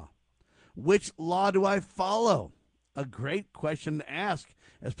man's law. Which law do I follow? A great question to ask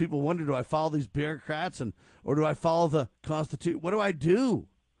as people wonder, do I follow these bureaucrats or do I follow the Constitution? What do I do?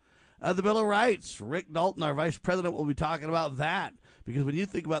 The Bill of Rights. Rick Dalton, our vice president, will be talking about that. Because when you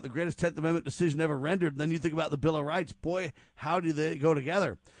think about the greatest 10th Amendment decision ever rendered, then you think about the Bill of Rights. Boy, how do they go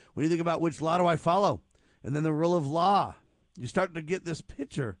together? When you think about which law do I follow? And then the rule of law. You start to get this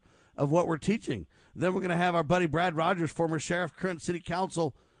picture of what we're teaching. Then we're going to have our buddy Brad Rogers, former sheriff, current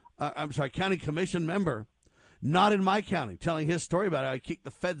county commission member, not in my county, telling his story about how he kicked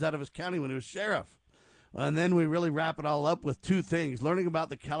the feds out of his county when he was sheriff. And then we really wrap it all up with 2 things. Learning about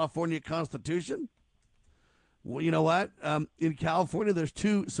the California Constitution. Well, you know what? In California, there's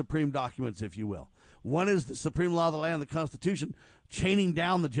 2 supreme documents, if you will. One is the supreme law of the land, the Constitution, chaining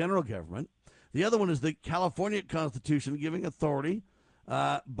down the general government. The other one is the California Constitution, giving authority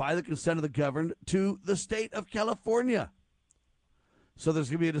by the consent of the governed to the state of California. So there's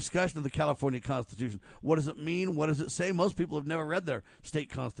going to be a discussion of the California Constitution. What does it mean? What does it say? Most people have never read their state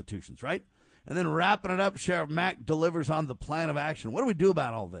constitutions, right? And then wrapping it up, Sheriff Mack delivers on the plan of action. What do we do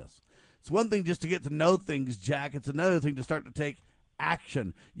about all this? It's one thing just to get to know things, Jack. It's another thing to start to take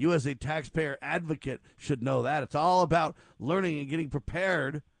action. You as a taxpayer advocate should know that. It's all about learning and getting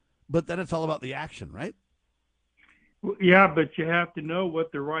prepared, but then it's all about the action, right? Well, yeah, but you have to know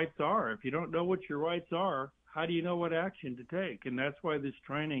what the rights are. If you don't know what your rights are, how do you know what action to take? And that's why this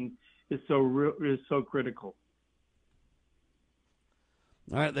training is so critical.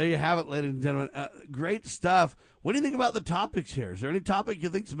 All right, there you have it, ladies and gentlemen. Great stuff. What do you think about the topics here? Is there any topic you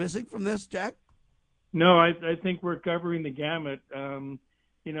think's missing from this, Jack? No, I think we're covering the gamut. I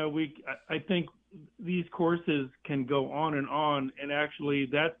think these courses can go on, and actually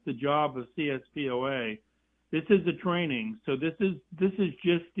that's the job of CSPOA. This is a training, so this is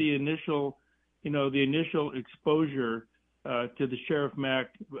just the initial exposure to the Sheriff Mack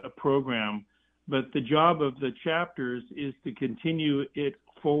program. But the job of the chapters is to continue it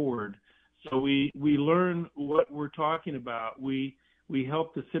forward. So we learn what we're talking about. We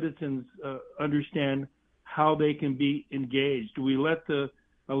help the citizens understand how they can be engaged. We let the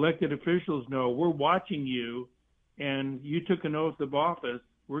elected officials know we're watching you, and you took an oath of office.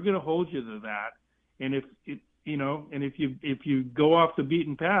 We're going to hold you to that. And if you go off the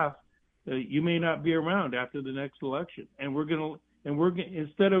beaten path, you may not be around after the next election. And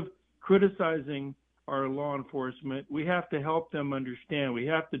instead of criticizing our law enforcement, we have to help them understand. We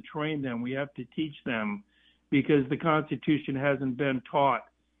have to train them. We have to teach them, because the Constitution hasn't been taught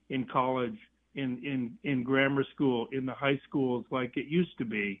in college, in grammar school, in the high schools like it used to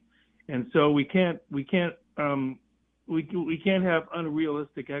be. And so we can't have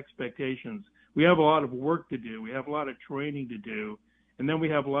unrealistic expectations. We have a lot of work to do. We have a lot of training to do, and then we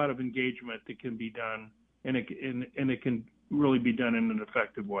have a lot of engagement that can be done, and it can really be done in an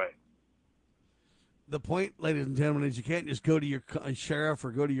effective way. The point, ladies and gentlemen, is you can't just go to your sheriff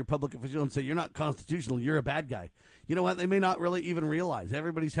or go to your public official and say, you're not constitutional, you're a bad guy. You know what? They may not really even realize.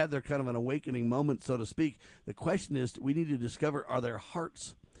 Everybody's had their kind of an awakening moment, so to speak. The question is, we need to discover, are their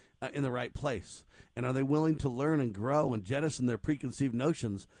hearts in the right place? And are they willing to learn and grow and jettison their preconceived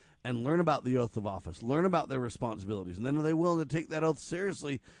notions and learn about the oath of office, learn about their responsibilities? And then are they willing to take that oath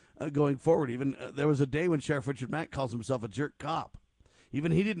seriously going forward? Even there was a day when Sheriff Richard Mack calls himself a jerk cop.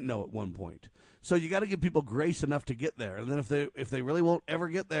 Even he didn't know at one point. So you got to give people grace enough to get there. And then if they really won't ever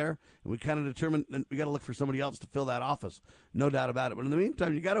get there, and we kind of determine, then we got to look for somebody else to fill that office. No doubt about it. But in the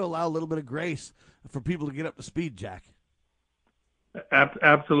meantime, you got to allow a little bit of grace for people to get up to speed, Jack.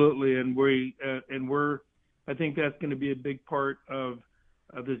 Absolutely. I think that's going to be a big part of,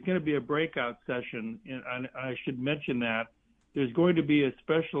 there's going to be a breakout session. And I should mention that there's going to be a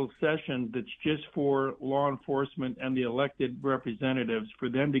special session that's just for law enforcement and the elected representatives, for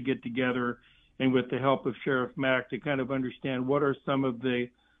them to get together, and with the help of Sheriff Mack, to kind of understand what are some of the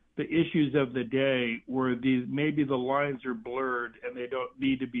issues of the day where maybe the lines are blurred and they don't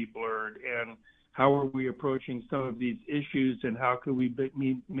need to be blurred, and how are we approaching some of these issues, and how can we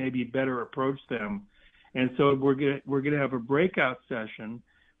maybe better approach them. And so we're going to have a breakout session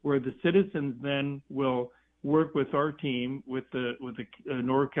where the citizens then will work with our team, with the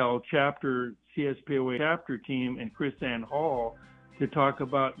NorCal chapter, CSPOA chapter team, and Chris Ann Hall, to talk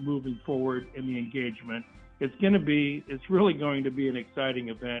about moving forward in the engagement. It's really going to be an exciting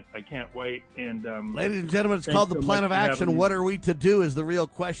event. I can't wait. And ladies and gentlemen, it's called the Plan of Action. What are we to do is the real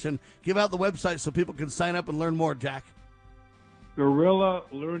question. Give out the website so people can sign up and learn more, Jack.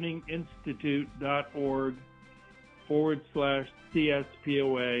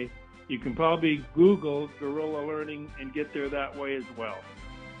 GorillaLearningInstitute.org/CSPOA. You can probably Google Gorilla Learning and get there that way as well.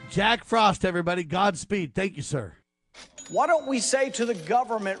 Jack Frost, everybody. Godspeed. Thank you, sir. Why don't we say to the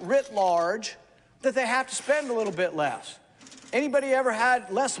government writ large that they have to spend a little bit less? Anybody ever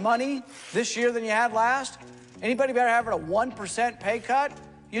had less money this year than you had last? Anybody ever having a 1% pay cut?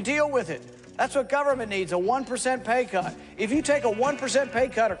 You deal with it. That's what government needs, a 1% pay cut. If you take a 1% pay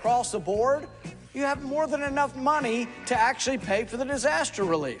cut across the board, you have more than enough money to actually pay for the disaster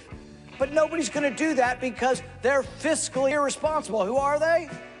relief. But nobody's going to do that because they're fiscally irresponsible. Who are they?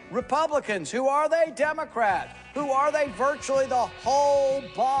 Republicans. Who are they? Democrats. Who are they? Virtually the whole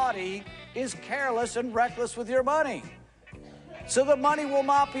body is careless and reckless with your money. So the money will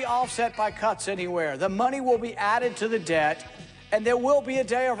not be offset by cuts anywhere. The money will be added to the debt, and there will be a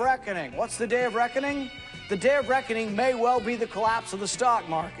day of reckoning. What's the day of reckoning? The day of reckoning may well be the collapse of the stock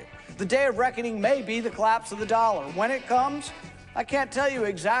market. The day of reckoning may be the collapse of the dollar. When it comes, I can't tell you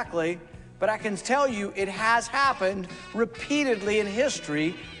exactly, but I can tell you it has happened repeatedly in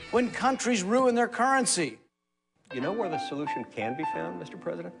history when countries ruin their currency. You know where the solution can be found, Mr.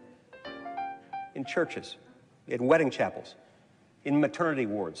 President? In churches, in wedding chapels, in maternity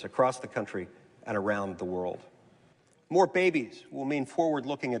wards across the country and around the world. More babies will mean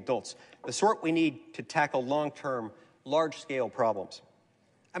forward-looking adults, the sort we need to tackle long-term, large-scale problems.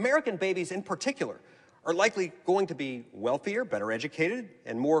 American babies in particular are likely going to be wealthier, better educated,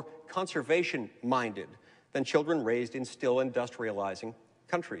 and more conservation-minded than children raised in still industrializing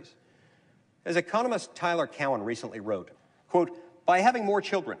countries. As economist Tyler Cowen recently wrote, quote, "By having more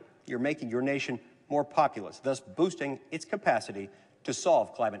children, you're making your nation more populous, thus boosting its capacity to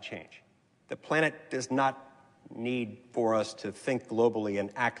solve climate change. The planet does not need for us to think globally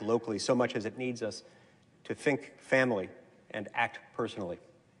and act locally so much as it needs us to think family and act personally.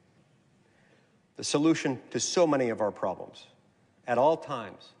 The solution to so many of our problems, at all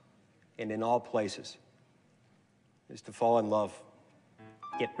times and in all places, is to fall in love,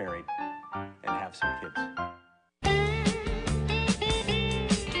 get married, and have some kids."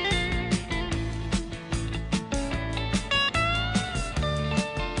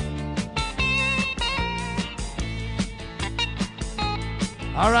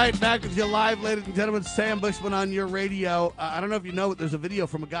 All right, back with you live, ladies and gentlemen. Sam Bushman on your radio. I don't know if you know, but there's a video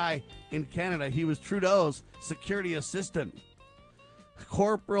from a guy in Canada. He was Trudeau's security assistant.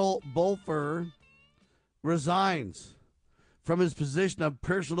 Corporal Bolfer resigns from his position of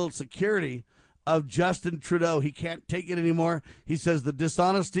personal security of Justin Trudeau. He can't take it anymore. He says the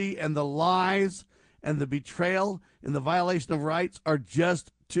dishonesty and the lies and the betrayal and the violation of rights are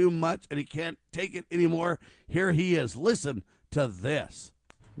just too much, and he can't take it anymore. Here he is. Listen to this.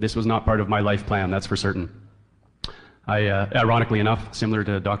 This was not part of my life plan, that's for certain. Ironically enough, similar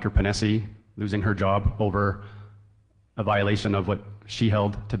to Dr. Panesi losing her job over a violation of what she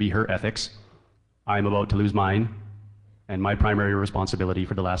held to be her ethics, I'm about to lose mine, and my primary responsibility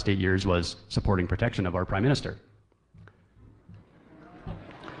for the last 8 years was supporting protection of our Prime Minister.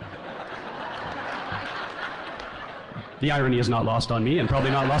 The irony is not lost on me, and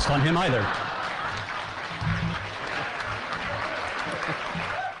probably not lost on him either.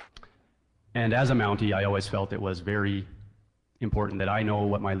 And as a Mountie, I always felt it was very important that I know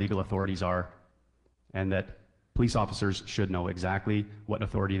what my legal authorities are, and that police officers should know exactly what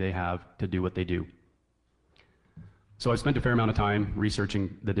authority they have to do what they do. So I've spent a fair amount of time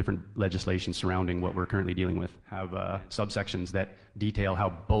researching the different legislation surrounding what we're currently dealing with, have subsections that detail how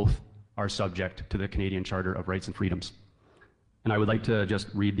both are subject to the Canadian Charter of Rights and Freedoms. And I would like to just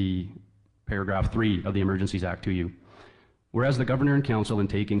read the paragraph 3 of the Emergencies Act to you. Whereas the Governor and Council, in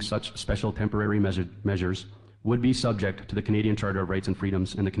taking such special temporary measures, would be subject to the Canadian Charter of Rights and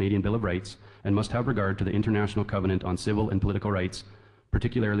Freedoms and the Canadian Bill of Rights, and must have regard to the International Covenant on Civil and Political Rights,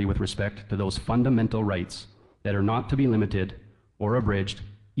 particularly with respect to those fundamental rights that are not to be limited or abridged,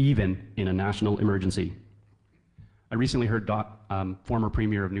 even in a national emergency. I recently heard former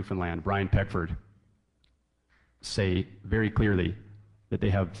Premier of Newfoundland, Brian Peckford, say very clearly that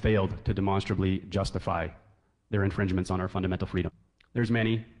they have failed to demonstrably justify their infringements on our fundamental freedom. There's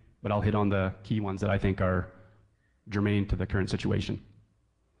many, but I'll hit on the key ones that I think are germane to the current situation.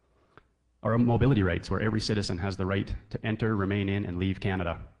 Our mobility rights, where every citizen has the right to enter, remain in, and leave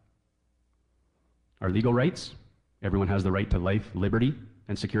Canada. Our legal rights, everyone has the right to life, liberty,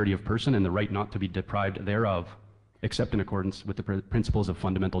 and security of person, and the right not to be deprived thereof, except in accordance with the principles of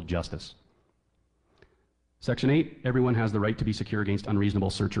fundamental justice. Section 8, everyone has the right to be secure against unreasonable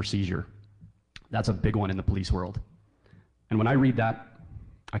search or seizure. That's a big one in the police world. And when I read that,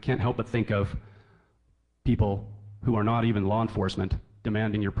 I can't help but think of people who are not even law enforcement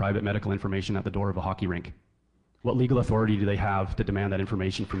demanding your private medical information at the door of a hockey rink. What legal authority do they have to demand that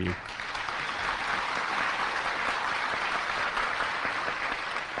information from you?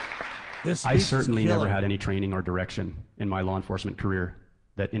 I certainly never had any training or direction in my law enforcement career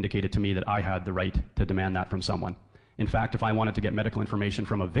that indicated to me that I had the right to demand that from someone. In fact, if I wanted to get medical information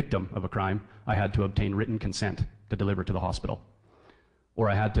from a victim of a crime, I had to obtain written consent to deliver to the hospital. Or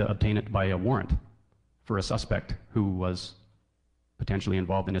I had to obtain it by a warrant for a suspect who was potentially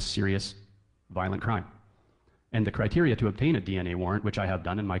involved in a serious violent crime. And the criteria to obtain a DNA warrant, which I have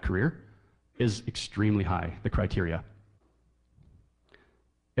done in my career, is extremely high, the criteria.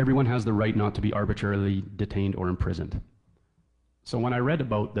 Everyone has the right not to be arbitrarily detained or imprisoned. So when I read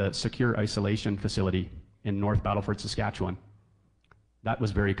about the secure isolation facility in North Battleford, Saskatchewan, that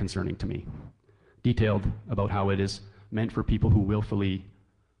was very concerning to me. Detailed about how it is meant for people who willfully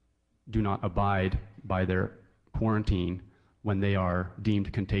do not abide by their quarantine when they are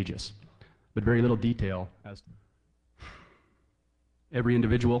deemed contagious. But very little detail as every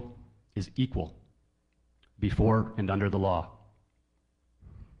individual is equal before and under the law.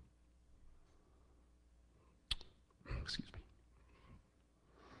 Excuse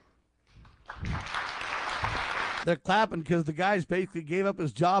me. They're clapping because the guy's basically gave up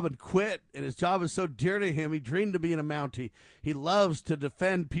his job and quit, and his job is so dear to him. He dreamed of being a Mountie. He loves to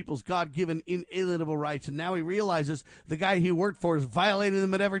defend people's God-given inalienable rights, and now he realizes the guy he worked for is violating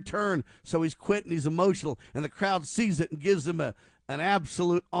them at every turn, so he's quit and he's emotional, and the crowd sees it and gives him an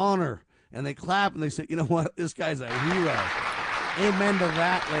absolute honor, and they clap and they say, you know what, this guy's a hero. Amen to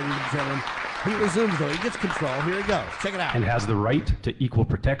that, ladies and gentlemen. He resumes, though. He gets control. Here he goes. Check it out. And has the right to equal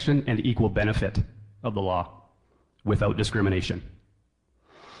protection and equal benefit of the law without discrimination.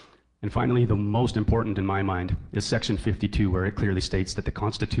 And finally, the most important in my mind is Section 52, where it clearly states that the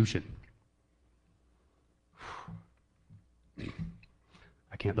Constitution,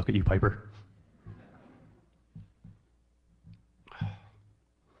 I can't look at you, Piper,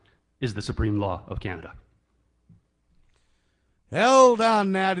 is the supreme law of Canada. Hold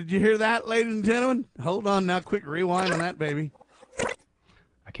on now. Did you hear that, ladies and gentlemen? Hold on now. Quick rewind on that, baby.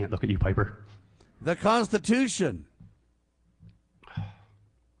 I can't look at you, Piper. The Constitution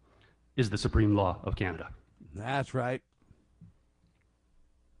is the supreme law of Canada. That's right.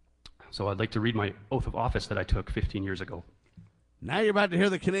 So I'd like to read my oath of office that I took 15 years ago. Now you're about to hear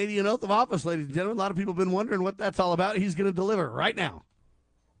the Canadian oath of office, ladies and gentlemen. A lot of people have been wondering what that's all about. He's going to deliver right now.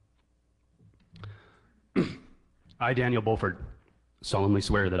 I, Daniel Beaufort, solemnly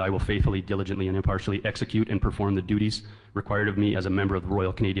swear that I will faithfully, diligently, and impartially execute and perform the duties required of me as a member of the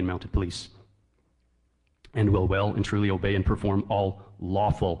Royal Canadian Mounted Police, and will well and truly obey and perform all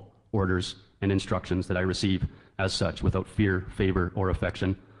lawful orders and instructions that I receive as such, without fear, favor, or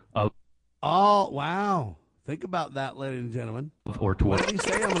affection of... Oh, wow. Think about that, ladies and gentlemen. Or toward... What did he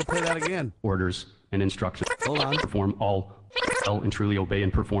say? I'm going to play that again. Orders and instructions. Hold on. Perform all... Well and truly obey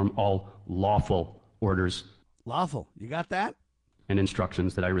and perform all lawful orders... Lawful. You got that? And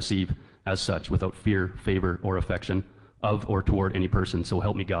instructions that I receive as such, without fear, favor, or affection of or toward any person, so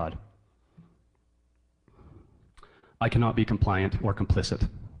help me God. I cannot be compliant or complicit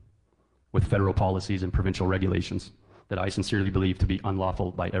with federal policies and provincial regulations that I sincerely believe to be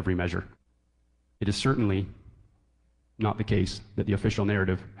unlawful by every measure. It is certainly not the case that the official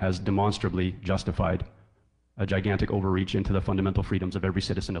narrative has demonstrably justified a gigantic overreach into the fundamental freedoms of every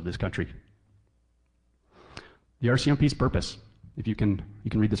citizen of this country. The RCMP's purpose, if you can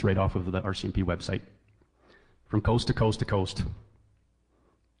read this right off of the RCMP website, from coast to coast to coast,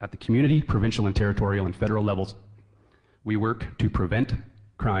 at the community, provincial, and territorial and federal levels, we work to prevent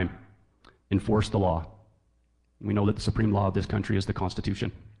crime, enforce the law. We know that the supreme law of this country is the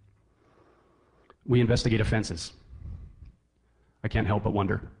Constitution. We investigate offenses. I can't help but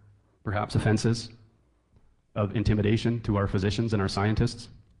wonder, perhaps offenses of intimidation to our physicians and our scientists,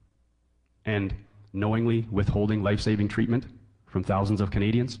 and knowingly withholding life-saving treatment from thousands of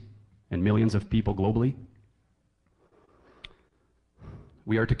Canadians and millions of people globally.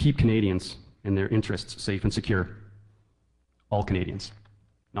 We are to keep Canadians and their interests safe and secure. All Canadians,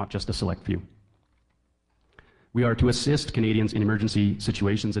 not just a select few. We are to assist Canadians in emergency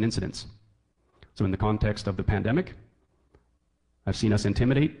situations and incidents. So in the context of the pandemic, I've seen us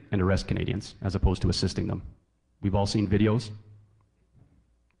intimidate and arrest Canadians as opposed to assisting them. We've all seen videos.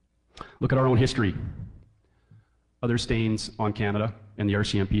 Look at our own history. Other stains on Canada, and the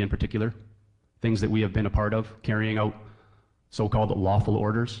RCMP in particular, things that we have been a part of, carrying out so-called lawful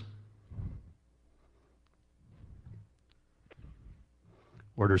orders.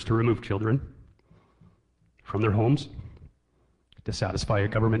 Orders to remove children from their homes to satisfy a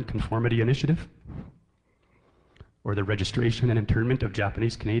government conformity initiative, or the registration and internment of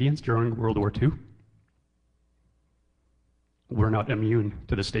Japanese Canadians during World War II. We're not immune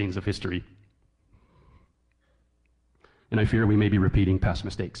to the stains of history. And I fear we may be repeating past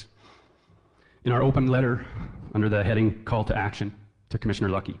mistakes. In our open letter, under the heading Call to Action to Commissioner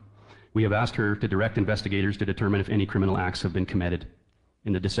Lucki, we have asked her to direct investigators to determine if any criminal acts have been committed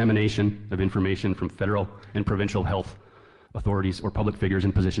in the dissemination of information from federal and provincial health authorities or public figures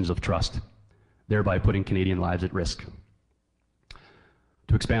in positions of trust, thereby putting Canadian lives at risk.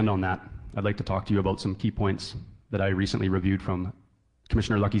 To expand on that, I'd like to talk to you about some key points that I recently reviewed from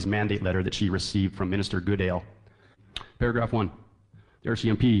Commissioner Lucki's mandate letter that she received from Minister Goodale. Paragraph 1, the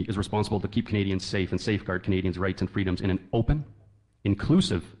RCMP is responsible to keep Canadians safe and safeguard Canadians' rights and freedoms in an open,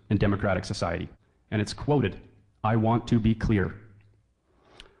 inclusive, and democratic society. And it's quoted, I want to be clear.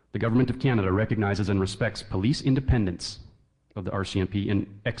 The Government of Canada recognizes and respects police independence of the RCMP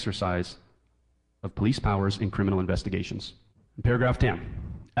in exercise of police powers in criminal investigations. In paragraph 10,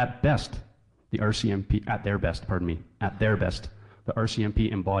 at best, the RCMP, at their best, the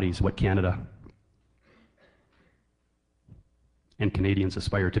RCMP embodies what Canada and Canadians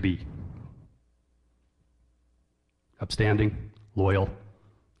aspire to be. upstanding, loyal,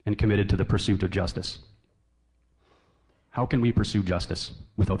 and committed to the pursuit of justice. How can we pursue justice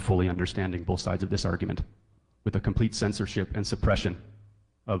without fully understanding both sides of this argument, with a complete censorship and suppression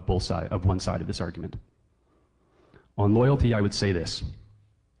of one side of this argument? On loyalty, I would say this.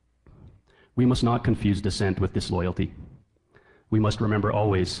 We must not confuse dissent with disloyalty. We must remember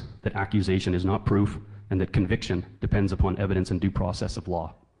always that accusation is not proof and that conviction depends upon evidence and due process of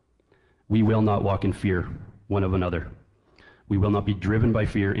law. We will not walk in fear one of another. We will not be driven by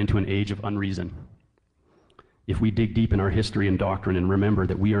fear into an age of unreason. If we dig deep in our history and doctrine and remember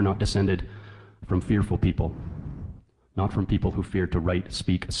that we are not descended from fearful people, not from people who fear to write,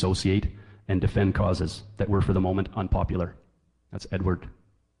 speak, associate, and defend causes that were for the moment unpopular. That's Edward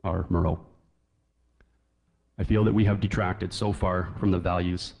R. Murrow. I feel that we have detracted so far from the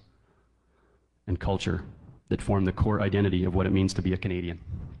values and culture that form the core identity of what it means to be a Canadian.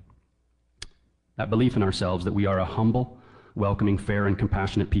 That belief in ourselves that we are a humble, welcoming, fair, and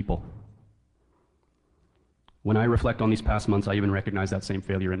compassionate people. When I reflect on these past months, I even recognize that same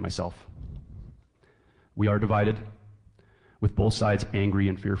failure in myself. We are divided, with both sides angry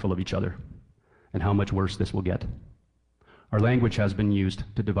and fearful of each other, and how much worse this will get. Our language has been used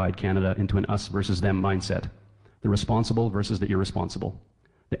to divide Canada into an us versus them mindset, the responsible versus the irresponsible,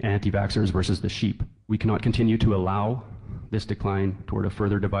 the anti-vaxxers versus the sheep. We cannot continue to allow this decline toward a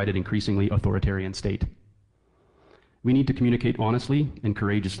further divided, increasingly authoritarian state. We need to communicate honestly and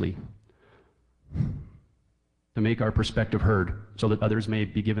courageously to make our perspective heard so that others may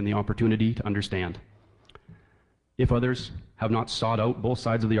be given the opportunity to understand. If others have not sought out both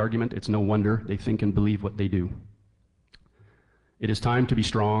sides of the argument, it's no wonder they think and believe what they do. It is time to be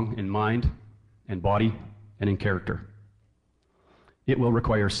strong in mind and body and in character. It will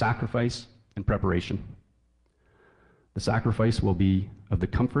require sacrifice and preparation. The sacrifice will be of the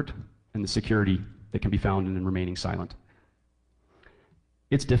comfort and the security that can be found in remaining silent.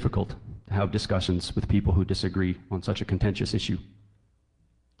 It's difficult to have discussions with people who disagree on such a contentious issue,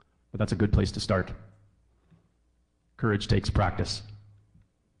 but that's a good place to start. Courage takes practice.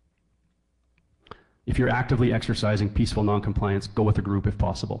 If you're actively exercising peaceful noncompliance, go with a group if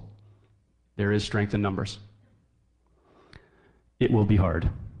possible. There is strength in numbers. It will be hard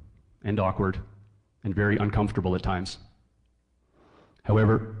and awkward and very uncomfortable at times.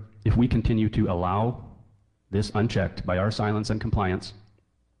 However, if we continue to allow this unchecked by our silence and compliance,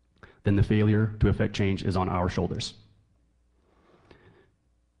 then the failure to effect change is on our shoulders.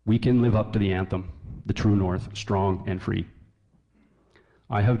 We can live up to the anthem, the true north, strong and free.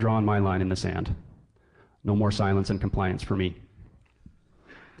 I have drawn my line in the sand. No more silence and compliance for me.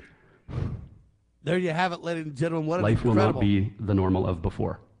 There you have it, ladies and gentlemen. What Life will incredible. not be the normal of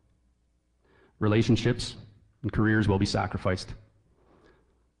before. Relationships and careers will be sacrificed,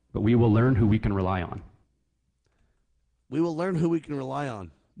 but we will learn who we can rely on. We will learn who we can rely on.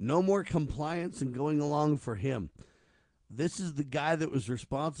 No more compliance and going along for him. This is the guy that was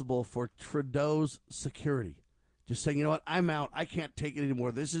responsible for Trudeau's security. Just saying, you know what, I'm out. I can't take it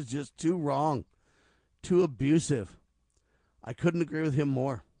anymore. This is just too wrong, too abusive. I couldn't agree with him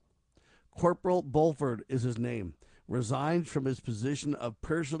more. Corporal Bolford is his name. Resigned from his position of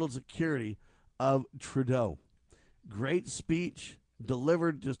personal security of Trudeau. Great speech,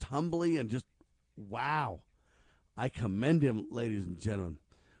 delivered just humbly and just, wow. I commend him, ladies and gentlemen.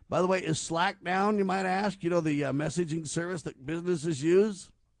 By the way, is Slack down, you might ask? You know, the messaging service that businesses use?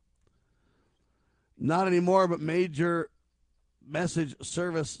 Not anymore, but major message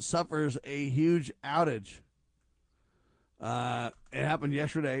service suffers a huge outage. It happened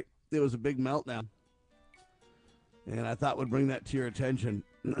yesterday. It was a big meltdown. And I thought we'd bring that to your attention.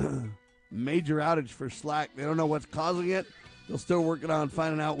 Major outage for Slack. They don't know what's causing it. They're still working on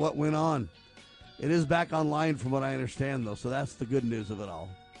finding out what went on. It is back online from what I understand, though, so that's the good news of it all.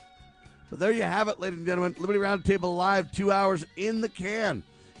 But there you have it, ladies and gentlemen. Liberty Roundtable Live, 2 hours in the can.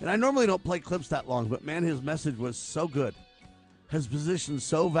 And I normally don't play clips that long, but, man, his message was so good. His position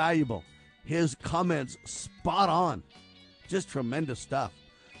so valuable. His comments spot on. Just tremendous stuff.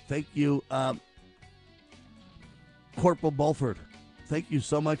 Thank you, Corporal Bulford. Thank you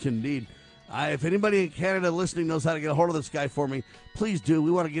so much indeed. If anybody in Canada listening knows how to get a hold of this guy for me, please do.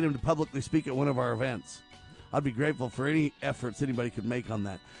 We want to get him to publicly speak at one of our events. I'd be grateful for any efforts anybody could make on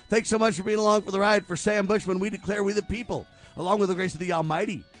that. Thanks so much for being along for the ride. For Sam Bushman, we declare we the people, along with the grace of the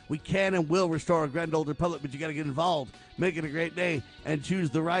Almighty, we can and will restore our grand old republic, but you got to get involved, make it a great day, and choose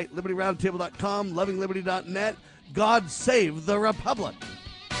the right. LibertyRoundtable.com, LovingLiberty.net. God save the Republic.